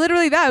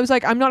literally that. It was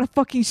like, I'm not a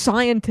fucking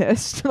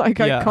scientist. Like,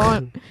 Yeah. I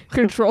can't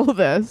control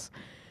this.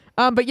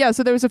 But yeah,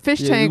 so there was a fish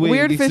Yeah, tank, wait,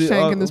 weird you fish see-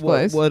 tank in this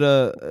place. What?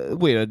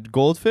 Wait, a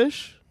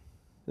goldfish?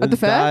 At the It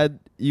fair? died?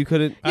 You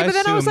couldn't. Yeah, but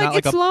then I was assume like, not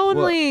it's like a-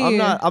 lonely. I'm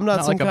not Not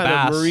some like a kind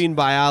bass. of marine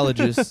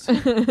biologist.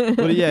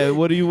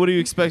 What do you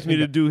expect me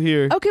to do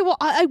here? Okay, well,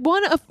 I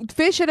won a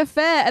fish at a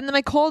fair, and then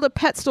I called a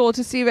pet store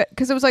to see if it,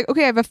 because it was like,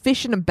 okay, I have a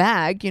fish in a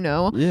bag, you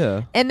know?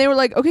 Yeah. And they were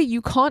like, okay,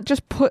 you can't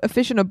just put a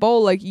fish in a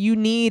bowl. Like, you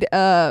need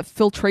a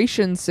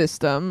filtration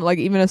system, like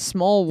even a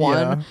small one.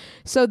 Yeah.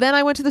 So then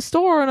I went to the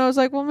store and I was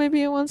like, well,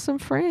 maybe I want some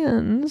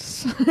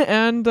friends.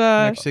 And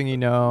Next thing you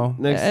know,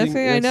 next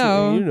thing I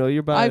know, you know,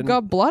 you're buying. I've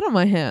got blood on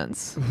my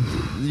hands.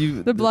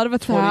 The blood of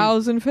 20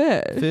 1,000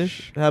 fish.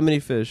 fish. How many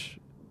fish?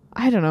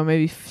 I don't know,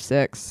 maybe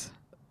 6.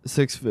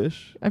 6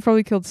 fish. I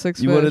probably killed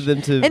 6 You fish. wanted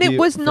them to. And be it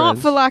was not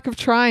friends. for lack of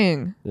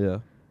trying. Yeah.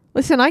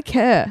 Listen, I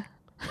care.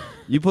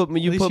 You put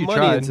least put you money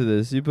tried. into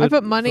this. You I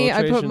put money, I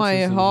put filtration my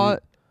systems.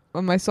 heart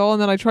on my soul,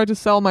 and then I tried to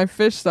sell my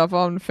fish stuff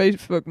on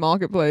Facebook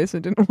Marketplace.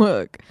 It didn't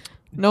work.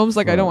 Gnome's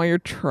like, I don't Fuck. want your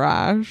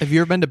trash. have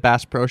you ever been to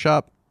Bass Pro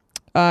Shop?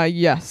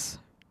 Yes.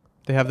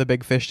 They have the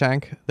big fish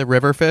tank, the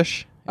river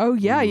fish. Oh,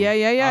 yeah.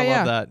 I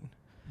love that.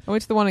 I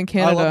went to the one in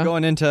Canada. I love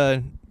going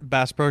into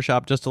Bass Pro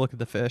Shop just to look at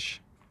the fish.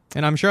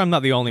 And I'm sure I'm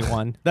not the only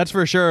one. That's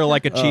for sure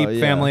like a cheap yeah.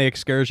 family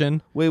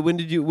excursion. Wait, when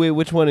did you? Wait,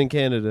 which one in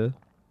Canada?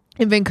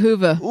 in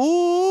Vancouver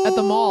Ooh. at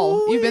the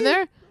mall. You've been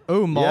there?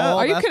 Oh, mall. Yeah.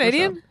 Are you Bass Pro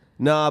Canadian? Shop.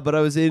 Nah, but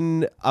I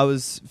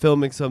was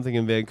filming something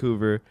in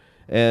Vancouver,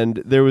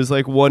 and there was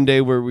like one day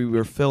where we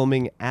were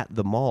filming at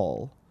the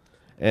mall,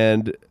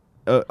 and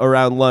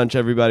around lunch,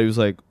 everybody was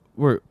like,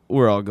 "We're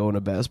all going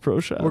to Bass Pro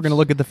Shop." We're gonna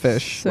look at the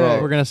fish. Sick.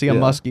 We're gonna see a Yeah.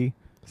 muskie.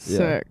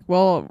 Sick.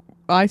 Well,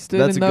 I stood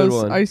That's in a good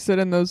those. one. I stood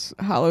in those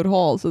hallowed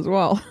halls as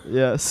well.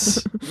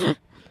 Yes,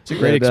 It's a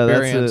great Yeah, no,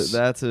 experience.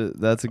 That's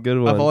a good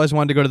one. I've always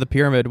wanted to go to the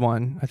Pyramid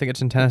one. I think it's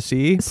in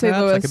Tennessee. St.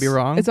 perhaps? Louis. I could be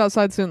wrong. It's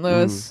outside St.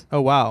 Louis.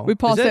 Oh wow. We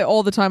pass Is it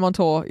all the time on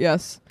tour.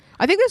 Yes,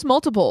 I think there's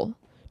multiple,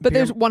 but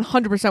there's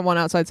 100% one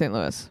outside St.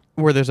 Louis.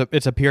 where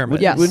it's a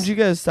pyramid. Yes. When did you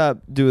guys stop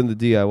doing the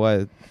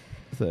DIY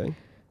thing?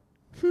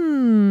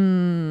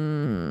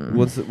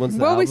 Once the Well,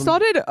 we album-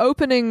 started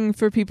opening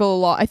for people a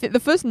lot. I think the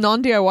first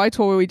non-DIY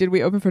tour we did,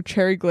 we opened for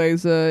Cherry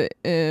Glazer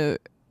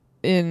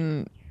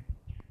in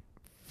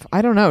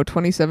I don't know,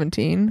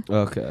 2017.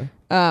 Okay.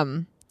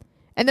 And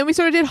then we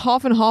sort of did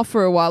half and half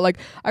for a while. Like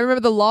I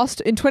remember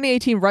in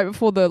 2018, right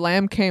before The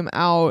Lamb came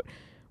out,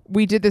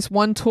 we did this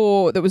one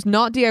tour that was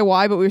not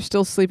DIY, but we were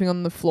still sleeping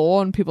on the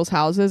floor in people's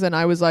houses. And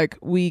I was like,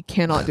 we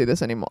cannot do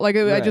this anymore. Like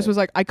I just Right. was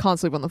like, I can't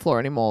sleep on the floor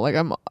anymore. Like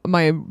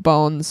my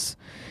bones,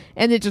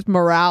 and it just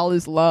morale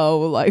is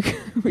low. Like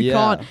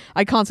Yeah.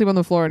 I can't sleep on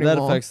the floor anymore.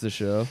 That affects the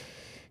show.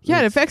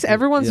 Yeah, it affects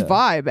everyone's yeah.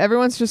 vibe.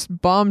 Everyone's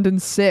just bummed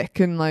and sick,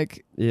 and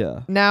like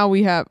Yeah. now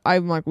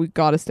I'm like, we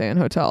gotta stay in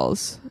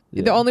hotels.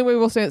 Yeah. The only way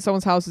we'll stay at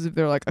someone's house is if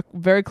they're like a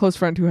very close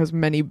friend who has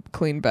many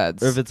clean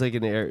beds. Or if it's like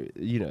an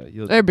you'll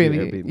do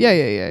Airbnb.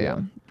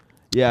 Yeah.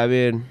 Yeah, I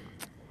mean,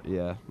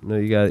 yeah. No,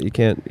 you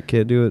can't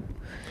do it.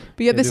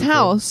 But yeah, Can't this do it,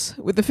 house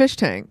with the fish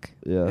tank,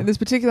 Yeah. in this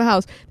particular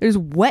house, there's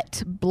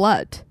wet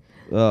blood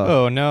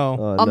Oh no.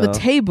 oh, on no. the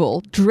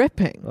table,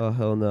 dripping. Oh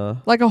hell no.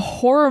 Like a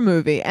horror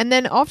movie. And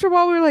then after a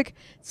while, we were like,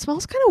 it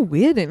smells kind of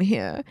weird in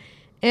here.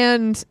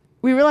 And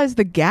we realized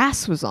the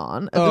gas was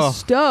on at the Ugh.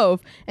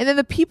 stove. And then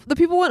the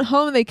people went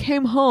home and they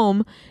came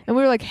home and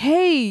we were like,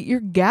 hey, your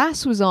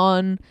gas was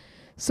on.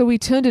 So we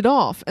turned it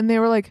off. And they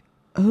were like,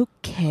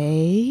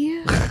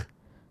 okay.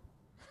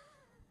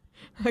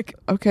 Like,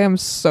 okay, I'm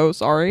so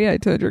sorry I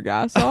turned your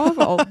gas off.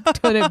 I'll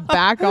turn it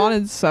back on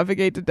and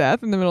suffocate to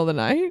death in the middle of the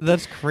night.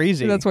 That's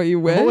crazy. That's what you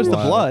wish. What was the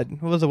Wow. blood?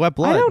 What was the wet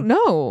blood? I don't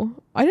know.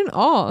 I didn't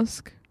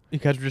ask. You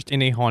guys were just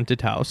in a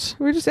haunted house.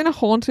 We were just in a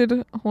haunted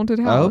house.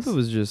 I hope it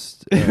was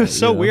just. It was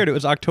so you know. weird. It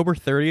was October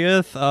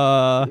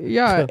 30th.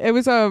 Yeah, it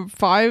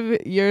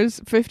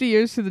was 50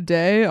 years to the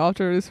day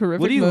after this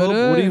horrific What do you murder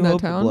hope? What do in you that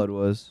hope town. the blood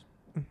was?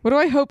 What do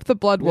I hope the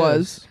blood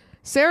was? Yes.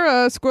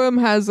 Sarah Squirm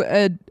has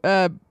a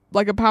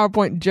like a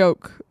PowerPoint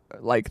joke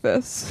like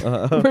this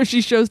where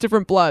she shows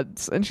different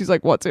bloods and she's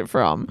like, "What's it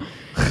from?"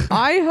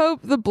 I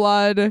hope the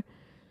blood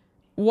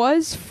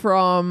was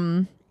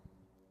from.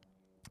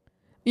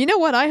 You know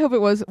what? I hope it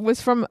was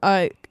from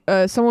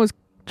someone was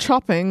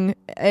chopping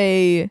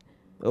a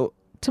Oh.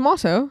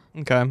 tomato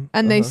Okay.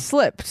 and they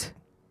slipped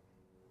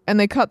and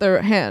they cut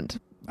their hand,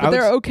 I but would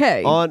they're s-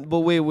 okay But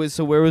wait.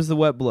 So where was the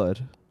wet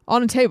blood?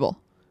 on a table,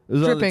 It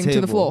was on dripping to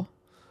the table. floor.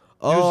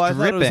 Oh, was I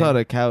thought it was dripping. on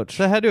a couch.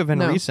 So that had to have been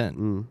No. recent.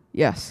 Mm.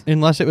 Yes.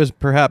 Unless it was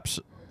perhaps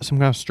some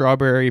kind of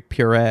strawberry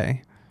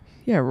puree.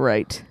 Yeah.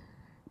 Right.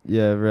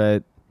 Yeah,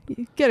 right.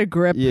 Get a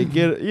grip. Yeah,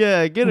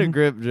 get a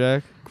grip,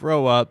 Jack.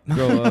 Grow up.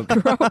 Grow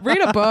up. Read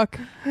a book.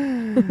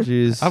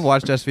 Jeez. I've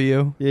watched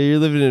SVU. Yeah, you're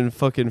living in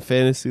fucking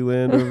fantasy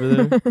land over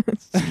there.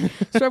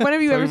 So when have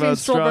you Talking ever seen about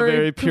strawberry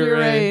strawberry puree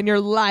puree. in your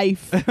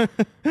life? I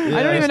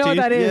don't even know what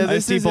that is. Yeah,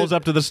 Ice-T this pulls isn't-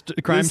 up to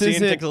the crime this scene,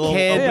 isn't takes a little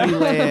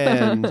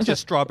Candyland. It's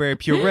just strawberry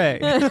puree.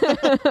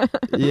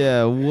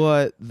 Yeah,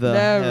 what the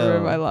Never hell?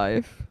 in my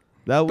life.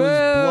 That was Boo,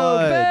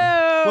 blood.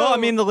 boo. Well, I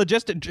mean,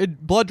 the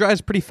blood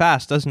dries pretty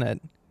fast, doesn't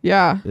it?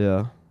 Yeah.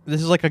 Yeah. This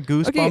is like a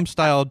goosebump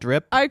style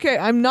drip. Okay,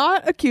 I'm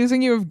not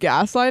accusing you of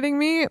gaslighting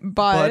me,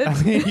 but, I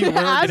mean, you were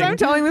as getting- I'm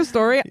telling the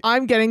story,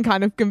 I'm getting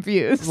kind of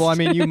confused. Well, I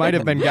mean, you might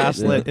have been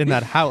gaslit in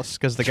that house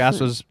because the gas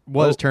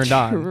was turned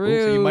on. So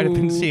you might have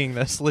been True. seeing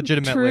this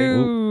legitimately.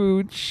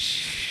 True.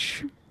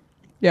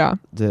 Yeah.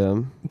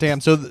 Damn. Damn.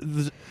 So,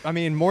 I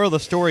mean, moral of the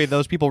story: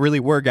 those people really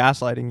were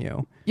gaslighting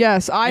you,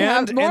 Yes, I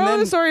have. And Moral of the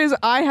then- story is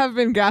I have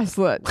been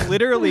gaslit.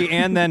 literally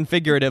and then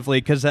figuratively,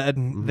 because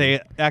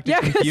they acted Yeah,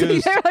 because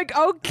confused. they're like,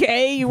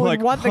 okay, you would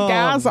Like, want the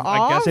gas off.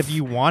 I guess if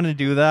you want to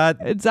do that,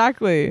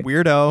 Exactly.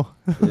 weirdo.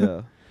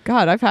 Yeah.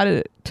 God, I've had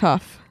it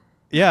tough.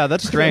 Yeah,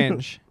 that's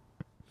strange.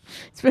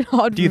 It's been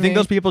hard. Do you for think me.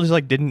 those people just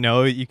like didn't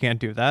know you can't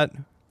do that?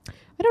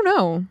 I don't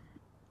know.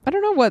 I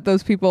don't know what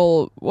those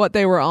people what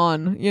they were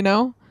on. You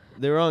know.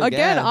 They were on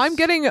Again, gas. I'm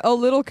getting a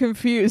little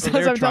confused Or they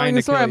as were I'm trying telling the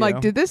to story. kill I'm like,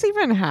 you. did this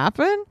even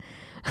happen?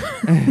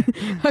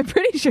 I'm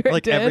pretty sure it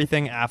Like did.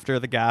 everything after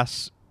the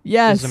gas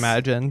Yes. is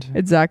imagined.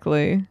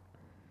 Exactly. It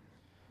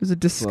was a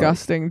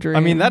disgusting dream. I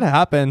mean, that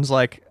happens.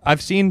 Like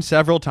I've seen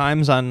several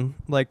times on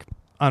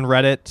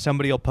Reddit,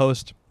 somebody will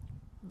post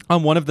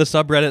on one of the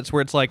subreddits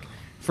where it's like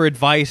for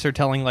advice or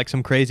telling like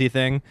some crazy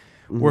thing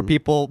where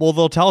people,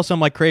 they'll tell some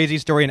like crazy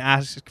story and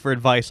ask for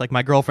advice. Like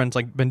my girlfriend's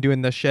like been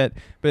doing this shit,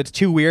 but it's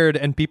too weird.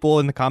 And people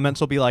in the comments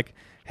will be like,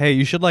 hey,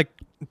 you should like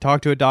talk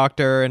to a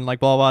doctor and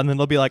like blah, blah. And then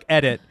they'll be like,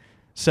 edit.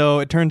 So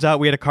it turns out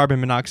we had a carbon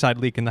monoxide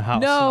leak in the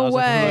house. No and I was,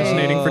 like, way.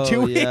 hallucinating for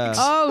 2 weeks. yeah.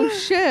 Oh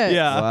shit.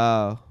 Yeah.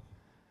 Wow.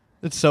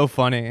 It's so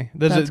funny.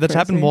 That's That's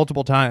happened crazy.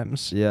 multiple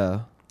times.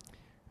 Yeah.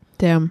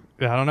 Damn.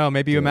 I don't know.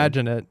 Maybe you Yeah.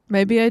 imagine it.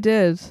 Maybe I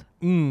did.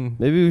 Mm.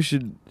 Maybe we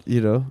should,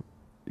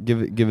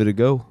 give it a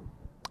go.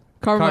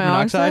 Carbon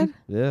monoxide.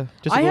 Yeah.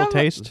 Just a I little have-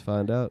 taste. Let's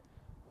find out.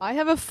 I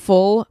have a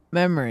full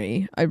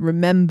memory. I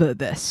remember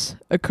this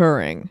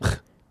occurring.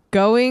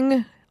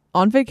 Going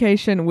on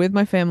vacation with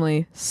my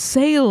family,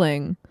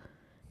 sailing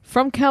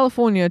from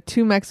California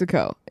to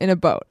Mexico in a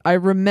boat. I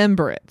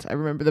remember it. I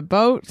remember the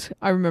boat.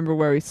 I remember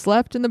where we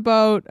slept in the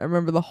boat. I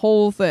remember the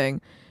whole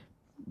thing.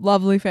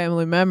 Lovely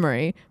family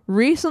memory.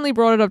 Recently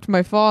brought it up to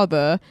my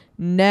father.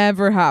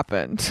 Never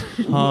happened.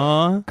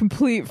 Huh?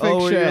 Complete fiction.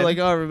 Oh, you're like,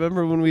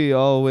 remember when we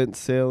all went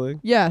sailing?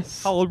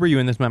 yes. How old were you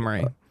in this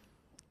memory?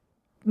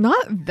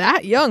 Not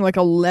that young, like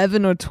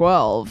 11 or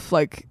 12.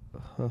 Like,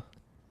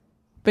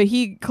 but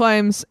he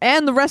claims,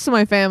 and the rest of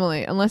my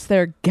family, unless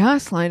they're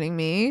gaslighting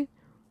me,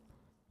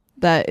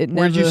 that it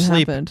Where'd never you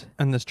sleep happened.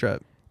 on this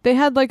trip? They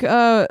had like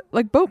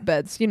boat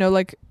beds,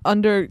 like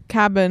under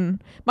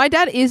cabin. My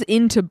dad is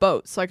into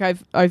boats. Like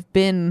I've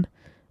been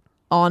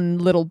on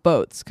little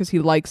boats because he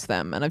likes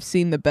them, and I've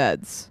seen the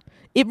beds.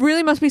 It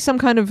really must be some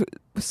kind of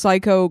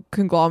psycho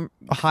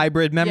a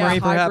hybrid memory,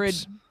 hybrid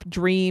perhaps.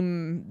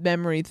 dream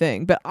memory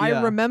thing. But I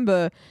Yeah.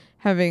 remember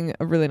having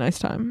a really nice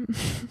time.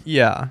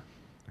 Yeah.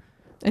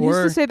 And who's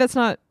Or- to say that's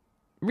not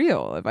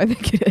real if I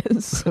think it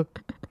is?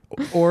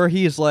 Or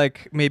he's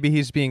like, maybe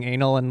he's being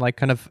anal and like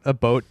kind of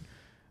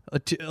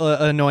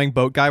annoying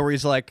boat guy where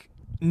he's like,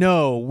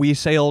 no, we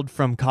sailed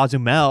from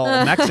Cozumel,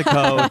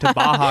 Mexico to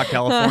Baja,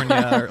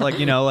 California. Or like,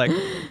 like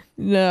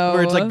No.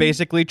 where it's like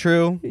basically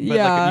true, but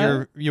Yeah.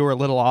 like you were a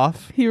little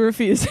off. He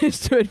refuses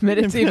to admit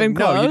it's even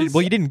No,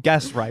 close. you didn't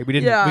guess right. We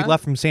didn't. Yeah. We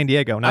left from San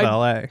Diego, not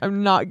LA.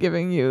 I'm not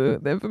giving you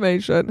the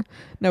information.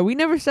 No, we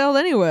never sailed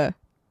anywhere.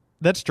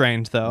 That's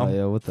strange though. Oh,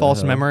 yeah, what the False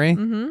hell? memory.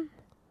 Mm-hmm.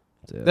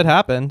 Damn. That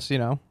happens,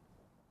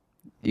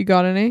 You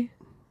got any?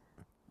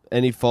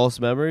 Any false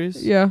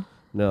memories? Yeah.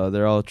 No,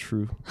 they're all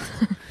true.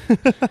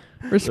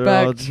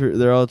 Respect.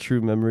 They're all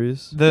true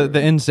memories. The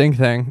NSYNC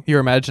thing. You're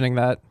imagining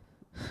that.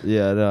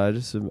 Yeah, no, I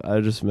just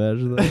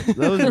imagined that.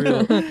 That was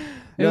real.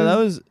 No, that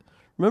was.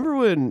 Remember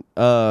when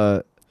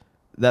that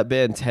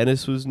band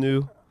Tennis was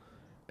new,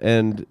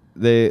 and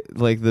they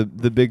like the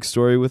big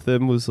story with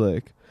them was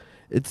like,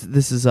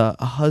 this is a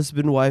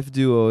husband wife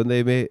duo, and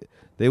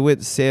they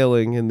went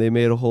sailing and they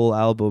made a whole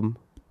album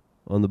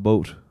on the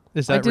boat.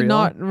 Is that I did real?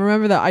 not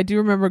remember that. I do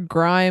remember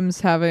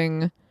Grimes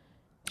having.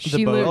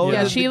 She boat, lived. Oh,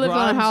 yeah, the she lived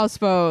on a Grimes-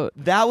 houseboat.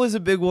 That was a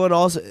big one.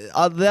 Also,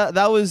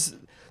 that was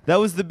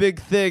the big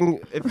thing.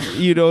 If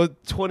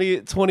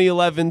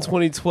 2011,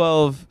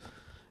 2012,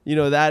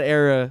 that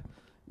era.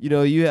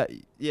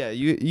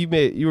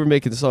 You were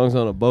making songs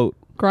on a boat.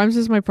 Grimes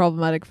is my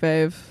problematic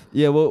fave.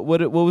 Yeah. What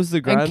was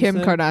the Grimes And Kim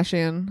thing?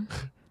 Kardashian.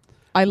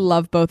 I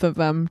love both of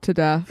them to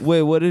death.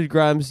 Wait, what did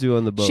Grimes do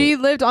on the boat? She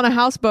lived on a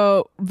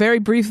houseboat very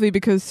briefly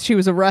because she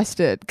was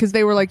arrested because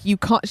they were like, you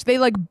can't. They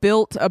like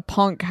built a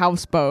punk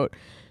houseboat,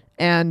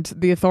 and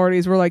the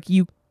authorities were like,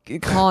 you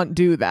can't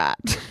do that.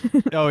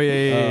 Oh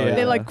yeah.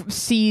 They like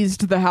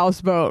seized the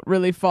houseboat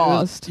really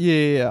fast.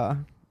 Yeah.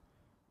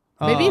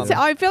 Maybe it's.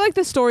 I feel like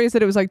the story is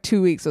that it was like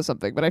 2 weeks or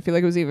something, but I feel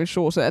like it was even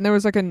shorter. And there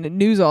was like a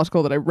news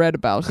article that I read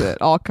about it,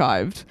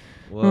 archived.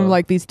 Whoa. From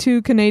like these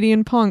two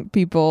Canadian punk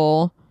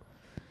people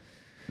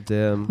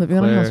Damn. living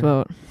on a Claire.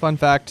 houseboat. Fun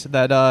fact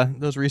that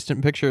those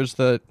recent pictures,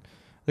 the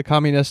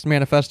Communist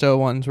Manifesto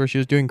ones where she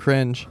was doing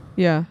cringe,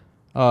 Yeah.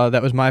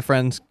 that was my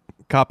friend's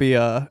copy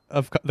of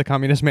the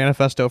Communist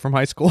Manifesto from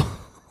high school.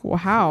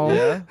 Wow.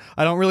 Yeah.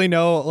 I don't really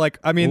know. Like,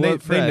 I mean,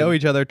 What they know friend?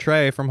 each other.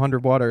 Trey from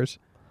 100 Waters.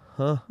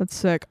 Huh. That's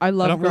sick. I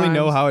love I don't really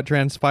know Grimes. how it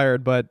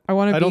transpired, but I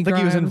want to. I don't think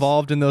he was Grimes.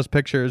 involved in those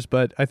pictures.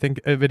 But I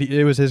think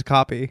it was his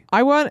copy.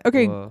 I want.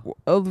 Okay. Whoa.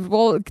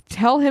 Well,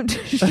 tell him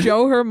to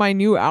show her my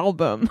new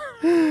album.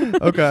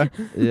 Okay,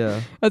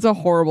 Yeah. That's a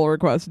horrible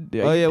request.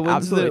 Oh yeah.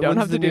 Absolutely don't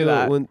have to do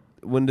that.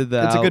 When did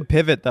that? it's a good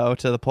pivot though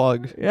to the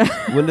plug. Yeah.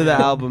 When did the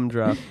album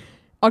drop?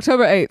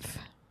 October 8th.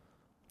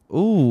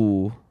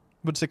 Ooh.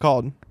 What's it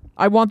called?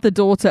 I want the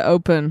door to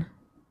open.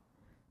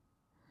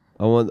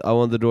 I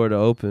want the door to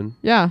open.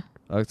 Yeah.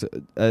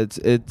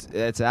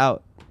 It's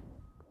out.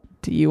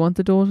 Do you want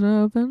the door to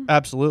open?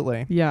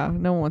 Absolutely. Yeah.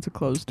 No one wants a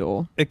closed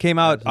door. It came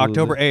out Absolutely.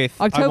 October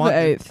 8th. October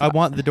 8th. I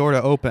want the door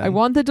to open. I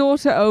want the door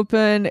to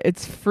open.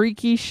 It's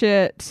freaky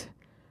shit.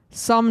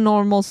 Some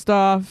normal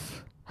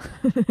stuff.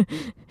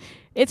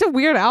 It's a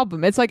weird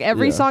album. It's like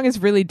every Yeah. song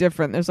is really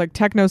different. There's like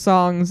techno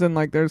songs and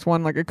like there's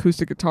one like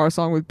acoustic guitar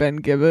song with Ben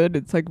Gibbard.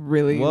 It's like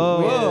really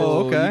Whoa. weird. Whoa,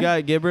 okay. You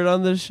got Gibbard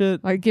on this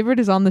shit? Like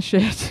Gibbard is on the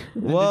shit.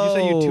 Whoa.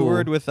 Did you say you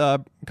toured with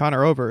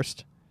Connor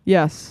Oberst?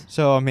 Yes.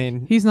 So I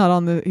mean, He's not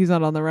on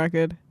the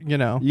record. you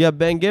know, You got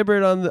Ben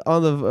Gibbard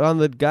on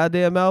the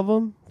goddamn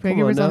album? Ben Come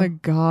Gibbard's on now. the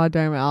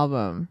goddamn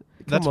album.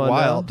 that's on now.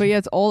 wild. But yeah,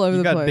 it's all over You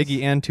the got place.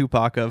 Biggie and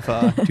Tupac of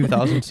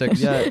 2006.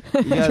 You got Swerve,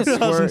 you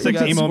 2006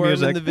 got emo Swerve in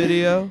music. the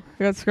video.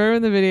 I got Square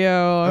in the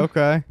video.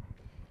 Okay.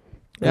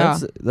 Yeah.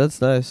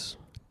 That's nice.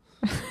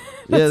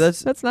 Yeah,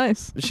 That's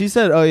nice. she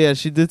said, oh yeah,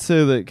 she did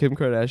say that Kim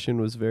Kardashian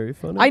was very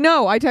funny. I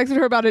know. I texted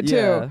her about it too.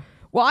 Yeah.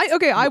 Well,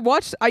 I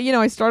watched.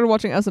 I started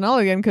watching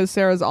SNL again because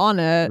Sarah's on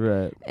it,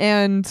 Right.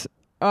 and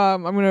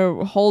I'm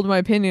gonna hold my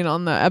opinion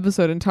on the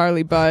episode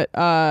entirely. But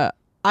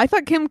I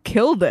thought Kim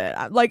killed it.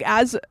 Like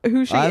as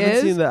who she I haven't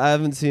is. seen that. I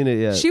haven't seen it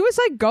yet. She was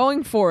like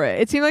going for it.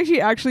 It seemed like she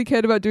actually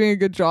cared about doing a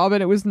good job,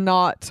 and it was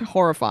not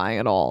horrifying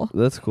at all.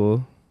 That's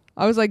cool.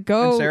 I was like,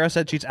 go. And Sarah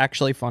said she's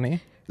actually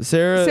funny.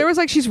 Sarah's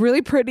like, she's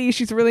really pretty.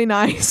 She's really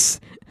nice.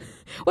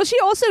 Well,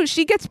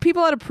 she gets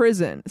people out of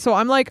prison. So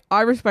I'm like,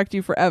 I respect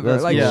you forever.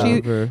 That's like cool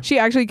of her. she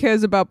actually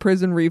cares about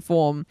prison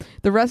reform.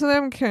 The rest of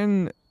them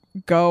can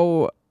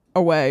go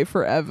away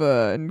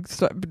forever and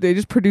they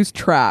just produce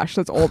trash.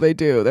 That's all they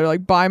do. They're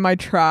like, buy my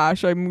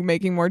trash. I'm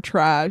making more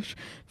trash.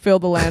 Fill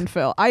the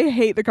landfill. I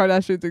hate the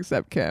Kardashians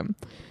except Kim.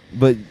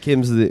 But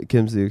Kim's the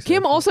exception.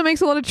 Kim also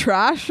makes a lot of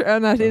trash,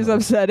 and that is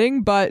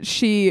upsetting. But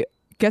she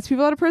gets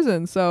people out of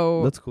prison.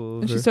 So That's cool.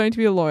 of and her. she's starting to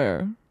be a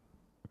lawyer.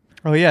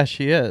 Oh yeah,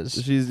 she is.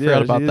 She's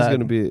Forgot about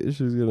that.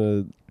 She's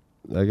gonna.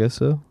 I guess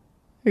so.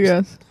 I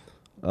guess.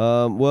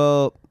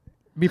 Well,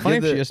 be funny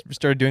if the- she just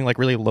started doing like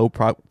really low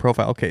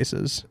profile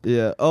cases.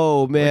 Yeah.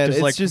 Oh man, just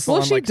it's like just Well,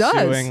 full on, she like, does.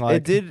 suing, like,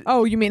 it did.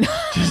 Oh, you mean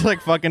just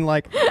like fucking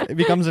like it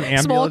becomes an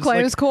ambulance. small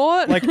claims like,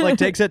 court? like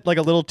takes it like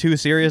a little too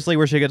seriously,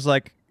 where she gets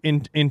like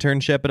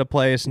internship at a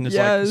place and it's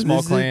like Yes. small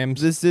This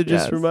claims. This did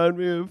just Yes. remind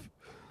me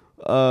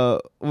of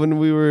when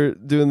we were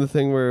doing the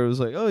thing where it was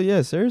like, oh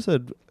yeah, Sarah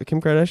said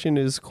Kim Kardashian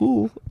is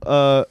cool.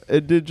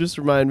 It did just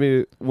remind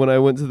me when I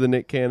went to the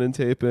Nick Cannon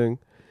taping,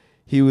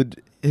 he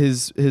would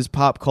his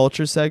pop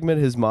culture segment,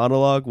 his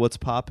monologue, "What's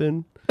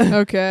Poppin'?"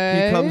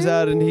 Okay. He comes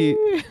out and he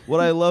what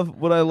I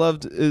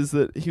loved is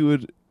that he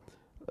would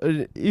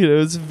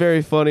it's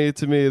very funny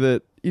to me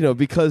that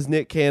because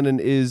Nick Cannon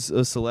is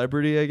a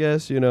celebrity, I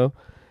guess,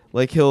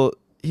 like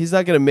he's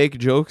not going to make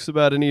jokes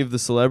about any of the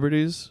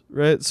celebrities,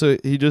 right? So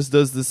he just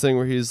does this thing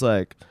where he's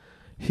like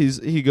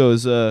he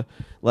goes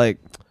like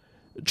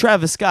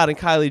Travis Scott and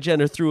Kylie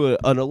Jenner threw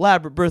an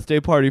elaborate birthday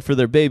party for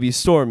their baby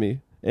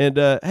Stormy, and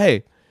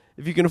hey,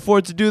 if you can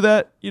afford to do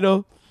that,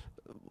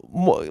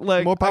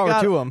 more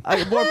power to 'em.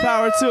 More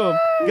power to him.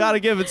 Gotta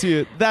give it to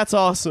you. That's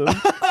awesome.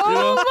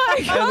 Oh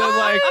my god. And then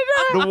like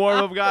the warm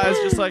up guys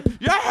just like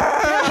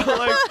yeah,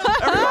 like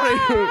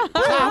everybody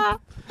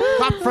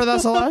clap for the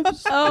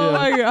celebs. Oh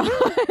my god.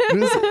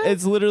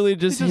 It's literally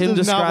just He just him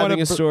does not describing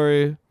wanna a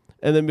story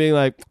and then being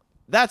like,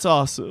 "That's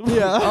awesome."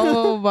 yeah.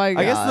 Oh my god.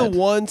 I guess the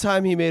one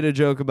time he made a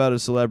joke about a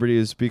celebrity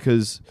is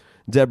because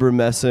Deborah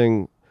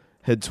Messing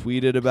had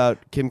tweeted about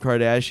Kim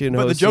Kardashian.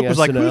 But the hosting joke was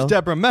like, SNL. "Who's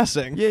Deborah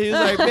Messing?" Yeah, he was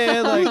like,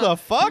 man, like, Who the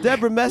fuck?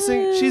 Deborah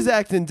Messing, she's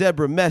acting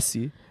Deborah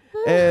Messy.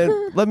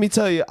 And let me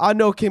tell you, I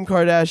know Kim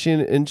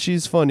Kardashian, and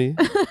she's funny.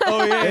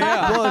 Oh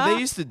yeah. Well, they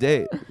used to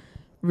date.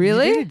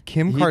 Really? He dated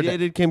Kim He Kardashian.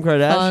 dated Kim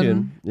Kardashian.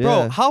 Fun. Yeah.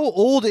 Bro, how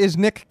old is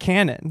Nick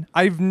Cannon?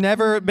 I've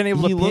never been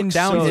able He to pin looks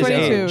down so his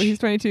 22. age. He's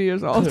 22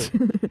 years old.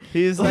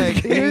 he's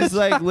like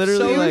literally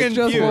so like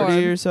confused.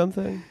 40 or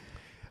something.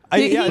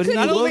 He yeah, could-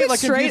 not he only could like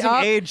straight confusing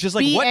up age, just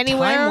like be what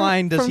anywhere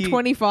timeline does from he?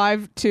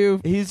 25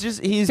 to He's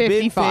been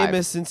 55.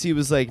 famous since he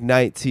was like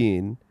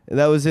 19, and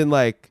that was in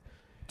like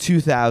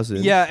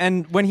 2000. Yeah,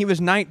 and when he was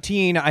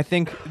 19, I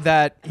think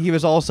that he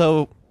was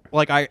also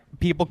like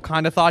people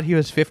kind of thought he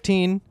was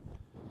 15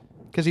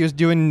 because he was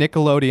doing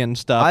Nickelodeon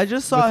stuff. I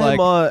just saw with, him like,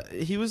 on.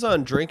 He was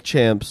on Drink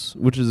Champs,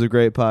 which is a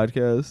great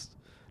podcast.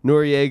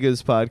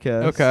 Noriega's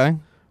podcast. Okay.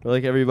 Where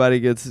like everybody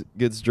gets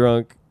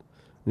drunk.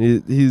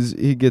 And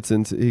he gets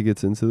into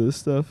this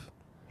stuff.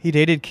 He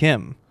dated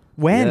Kim.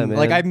 When? Yeah, man.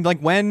 like I'm like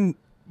when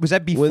was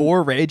that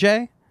before Ray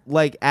J?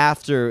 Like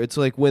after, it's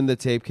like when the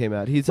tape came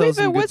out. He tells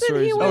but some good wasn't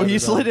stories. he about Oh, when- he it.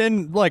 slid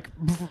in like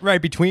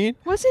right between.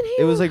 wasn't he?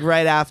 It was like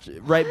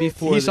right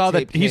before He the saw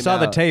tape he came saw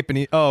the out. tape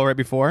and right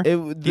before.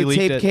 The He leaked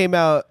tape it. came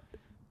out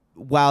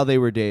while they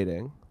were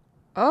dating.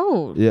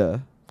 Oh, Yeah.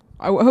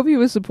 I hope he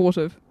was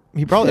supportive.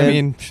 He probably. I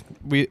And-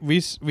 mean,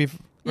 we've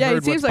Yeah, heard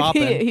it seems what's like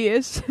poppin'. he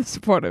is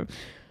supportive.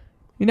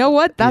 You know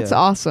what? That's Yeah.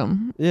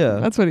 awesome. Yeah.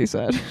 That's what he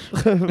said.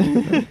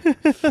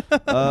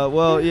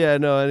 Well, yeah,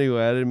 no,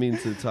 anyway, I didn't mean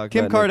to talk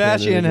Kim about Nick Cannon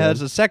Kardashian again.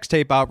 has a sex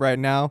tape out right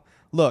now.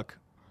 Look,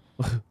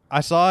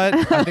 I saw it.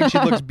 I think she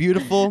looks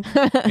beautiful,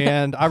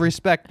 and I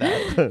respect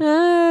that.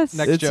 Yes.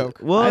 Next joke.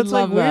 Well, I it's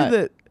like love weird that.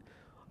 that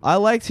I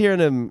liked hearing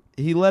him.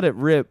 He let it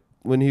rip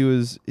when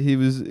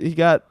he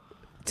got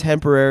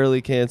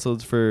temporarily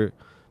canceled for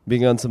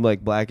being on some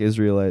like Black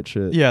Israelite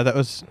shit. Yeah, that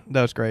was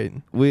great.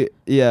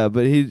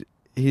 But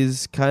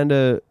he's kind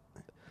of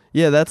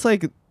that's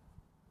like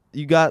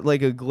you got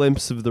like a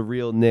glimpse of the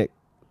real Nick.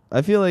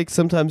 I feel like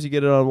sometimes you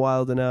get it on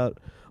Wild and Out,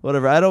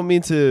 whatever. I don't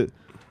need to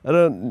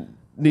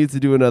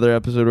do another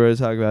episode where I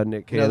talk about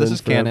Nick Cannon. No, this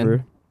is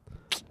forever.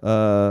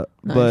 canon.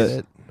 Nice.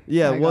 But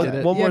yeah, I got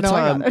it. one Yeah, more no, I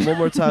time. got it. One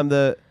more time.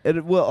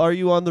 Are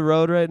you on the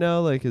road right now?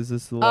 Like, is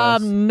this the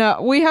last?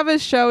 No, we have a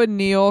show in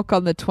New York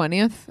on the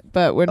 20th,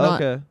 but we're not.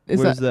 Okay.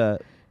 is Where's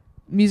that?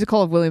 Music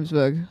Hall of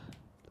Williamsburg.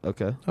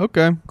 Okay.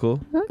 Okay.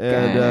 Cool.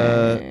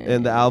 Okay.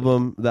 And the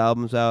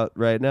album's out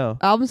right now.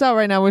 Album's out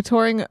right now. We're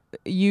touring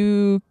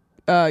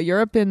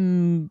Europe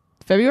in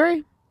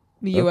February,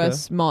 the Okay.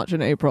 US March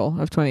and April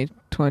of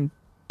 2022.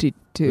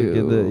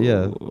 Get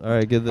the All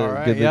right, get the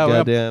yeah, well,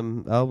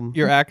 goddamn album.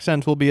 Your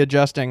accents will be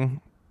adjusting.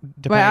 My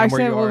Depending on where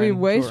accent you will are be in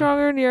way tour.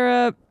 stronger in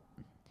Europe.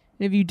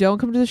 If you don't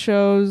come to the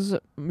shows,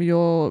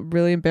 you'll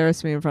really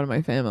embarrass me in front of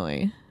my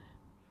family.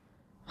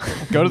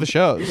 Go to the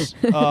shows,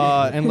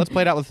 and let's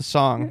play it out with a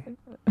song.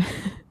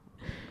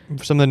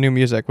 Some of the new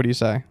music. What do you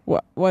say?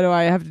 What do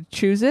I have to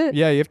choose it?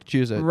 Yeah, you have to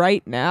choose it.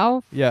 Right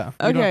now? Yeah.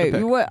 You don't have to Okay,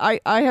 pick. what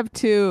I have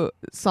two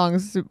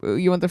songs.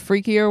 You want the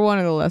freakier one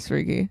or the less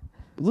freaky?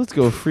 Let's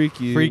go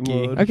freaky.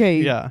 Freaky. mode.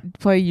 Okay, Yeah.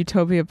 play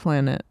Utopia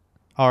Planet.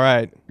 All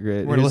right.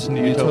 Great. We're gonna Here's listen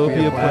to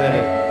Utopia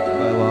Planet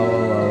by La La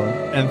La La.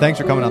 And thanks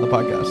for coming on the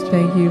podcast.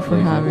 Thank you for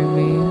Thank you. having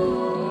me.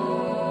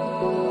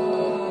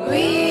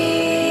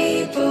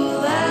 We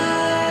will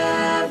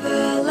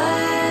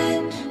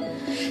avalanche,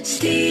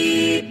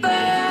 steep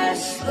or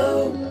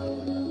slow.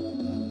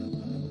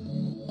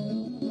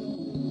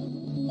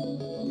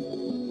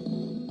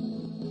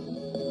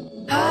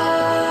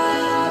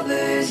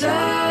 Hovers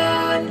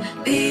on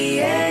the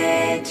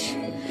edge,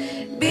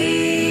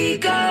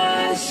 big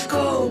or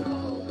score.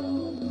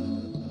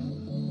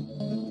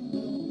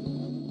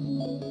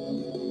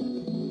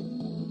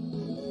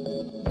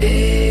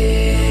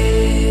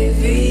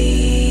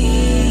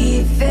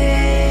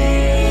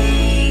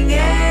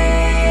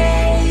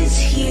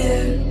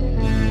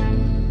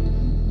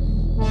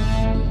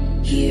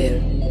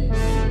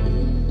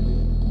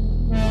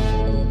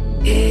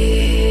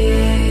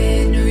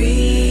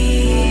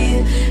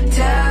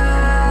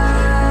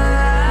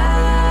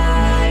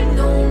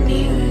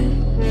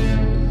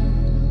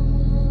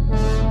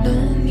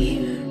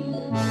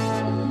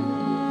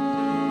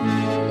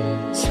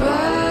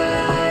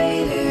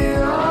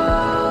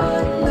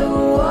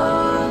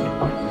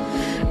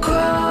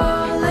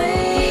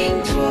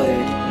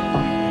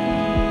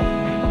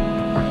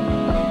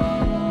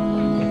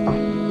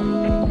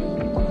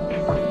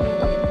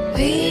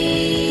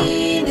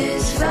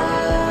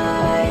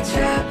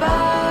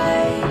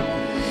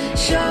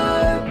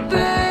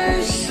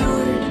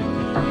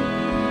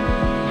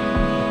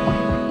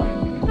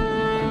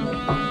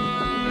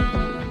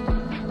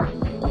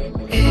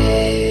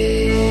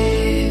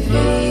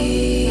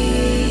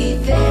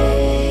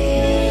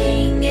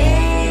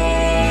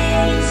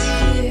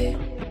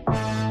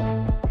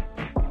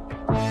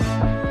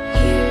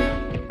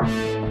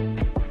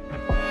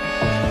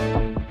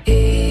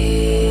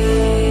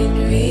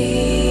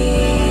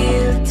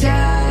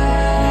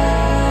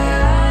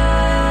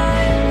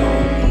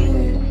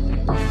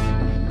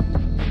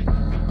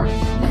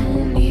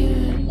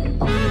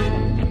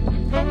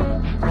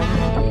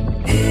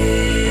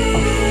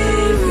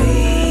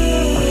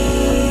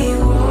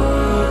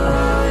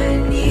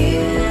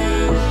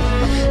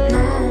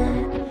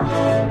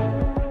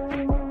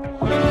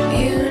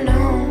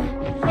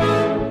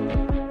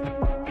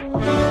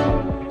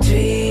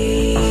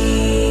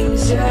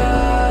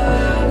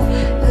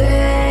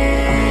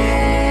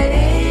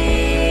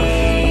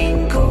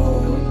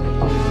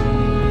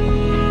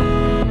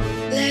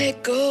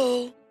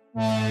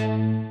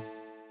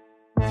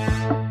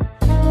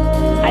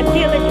 I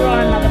feel that you're on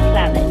another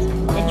planet,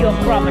 that you're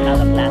from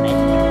another planet.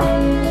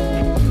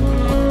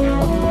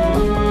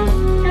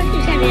 Not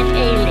necessarily an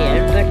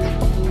alien, but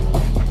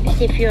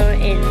as if you're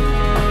in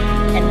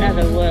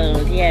another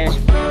world, yes.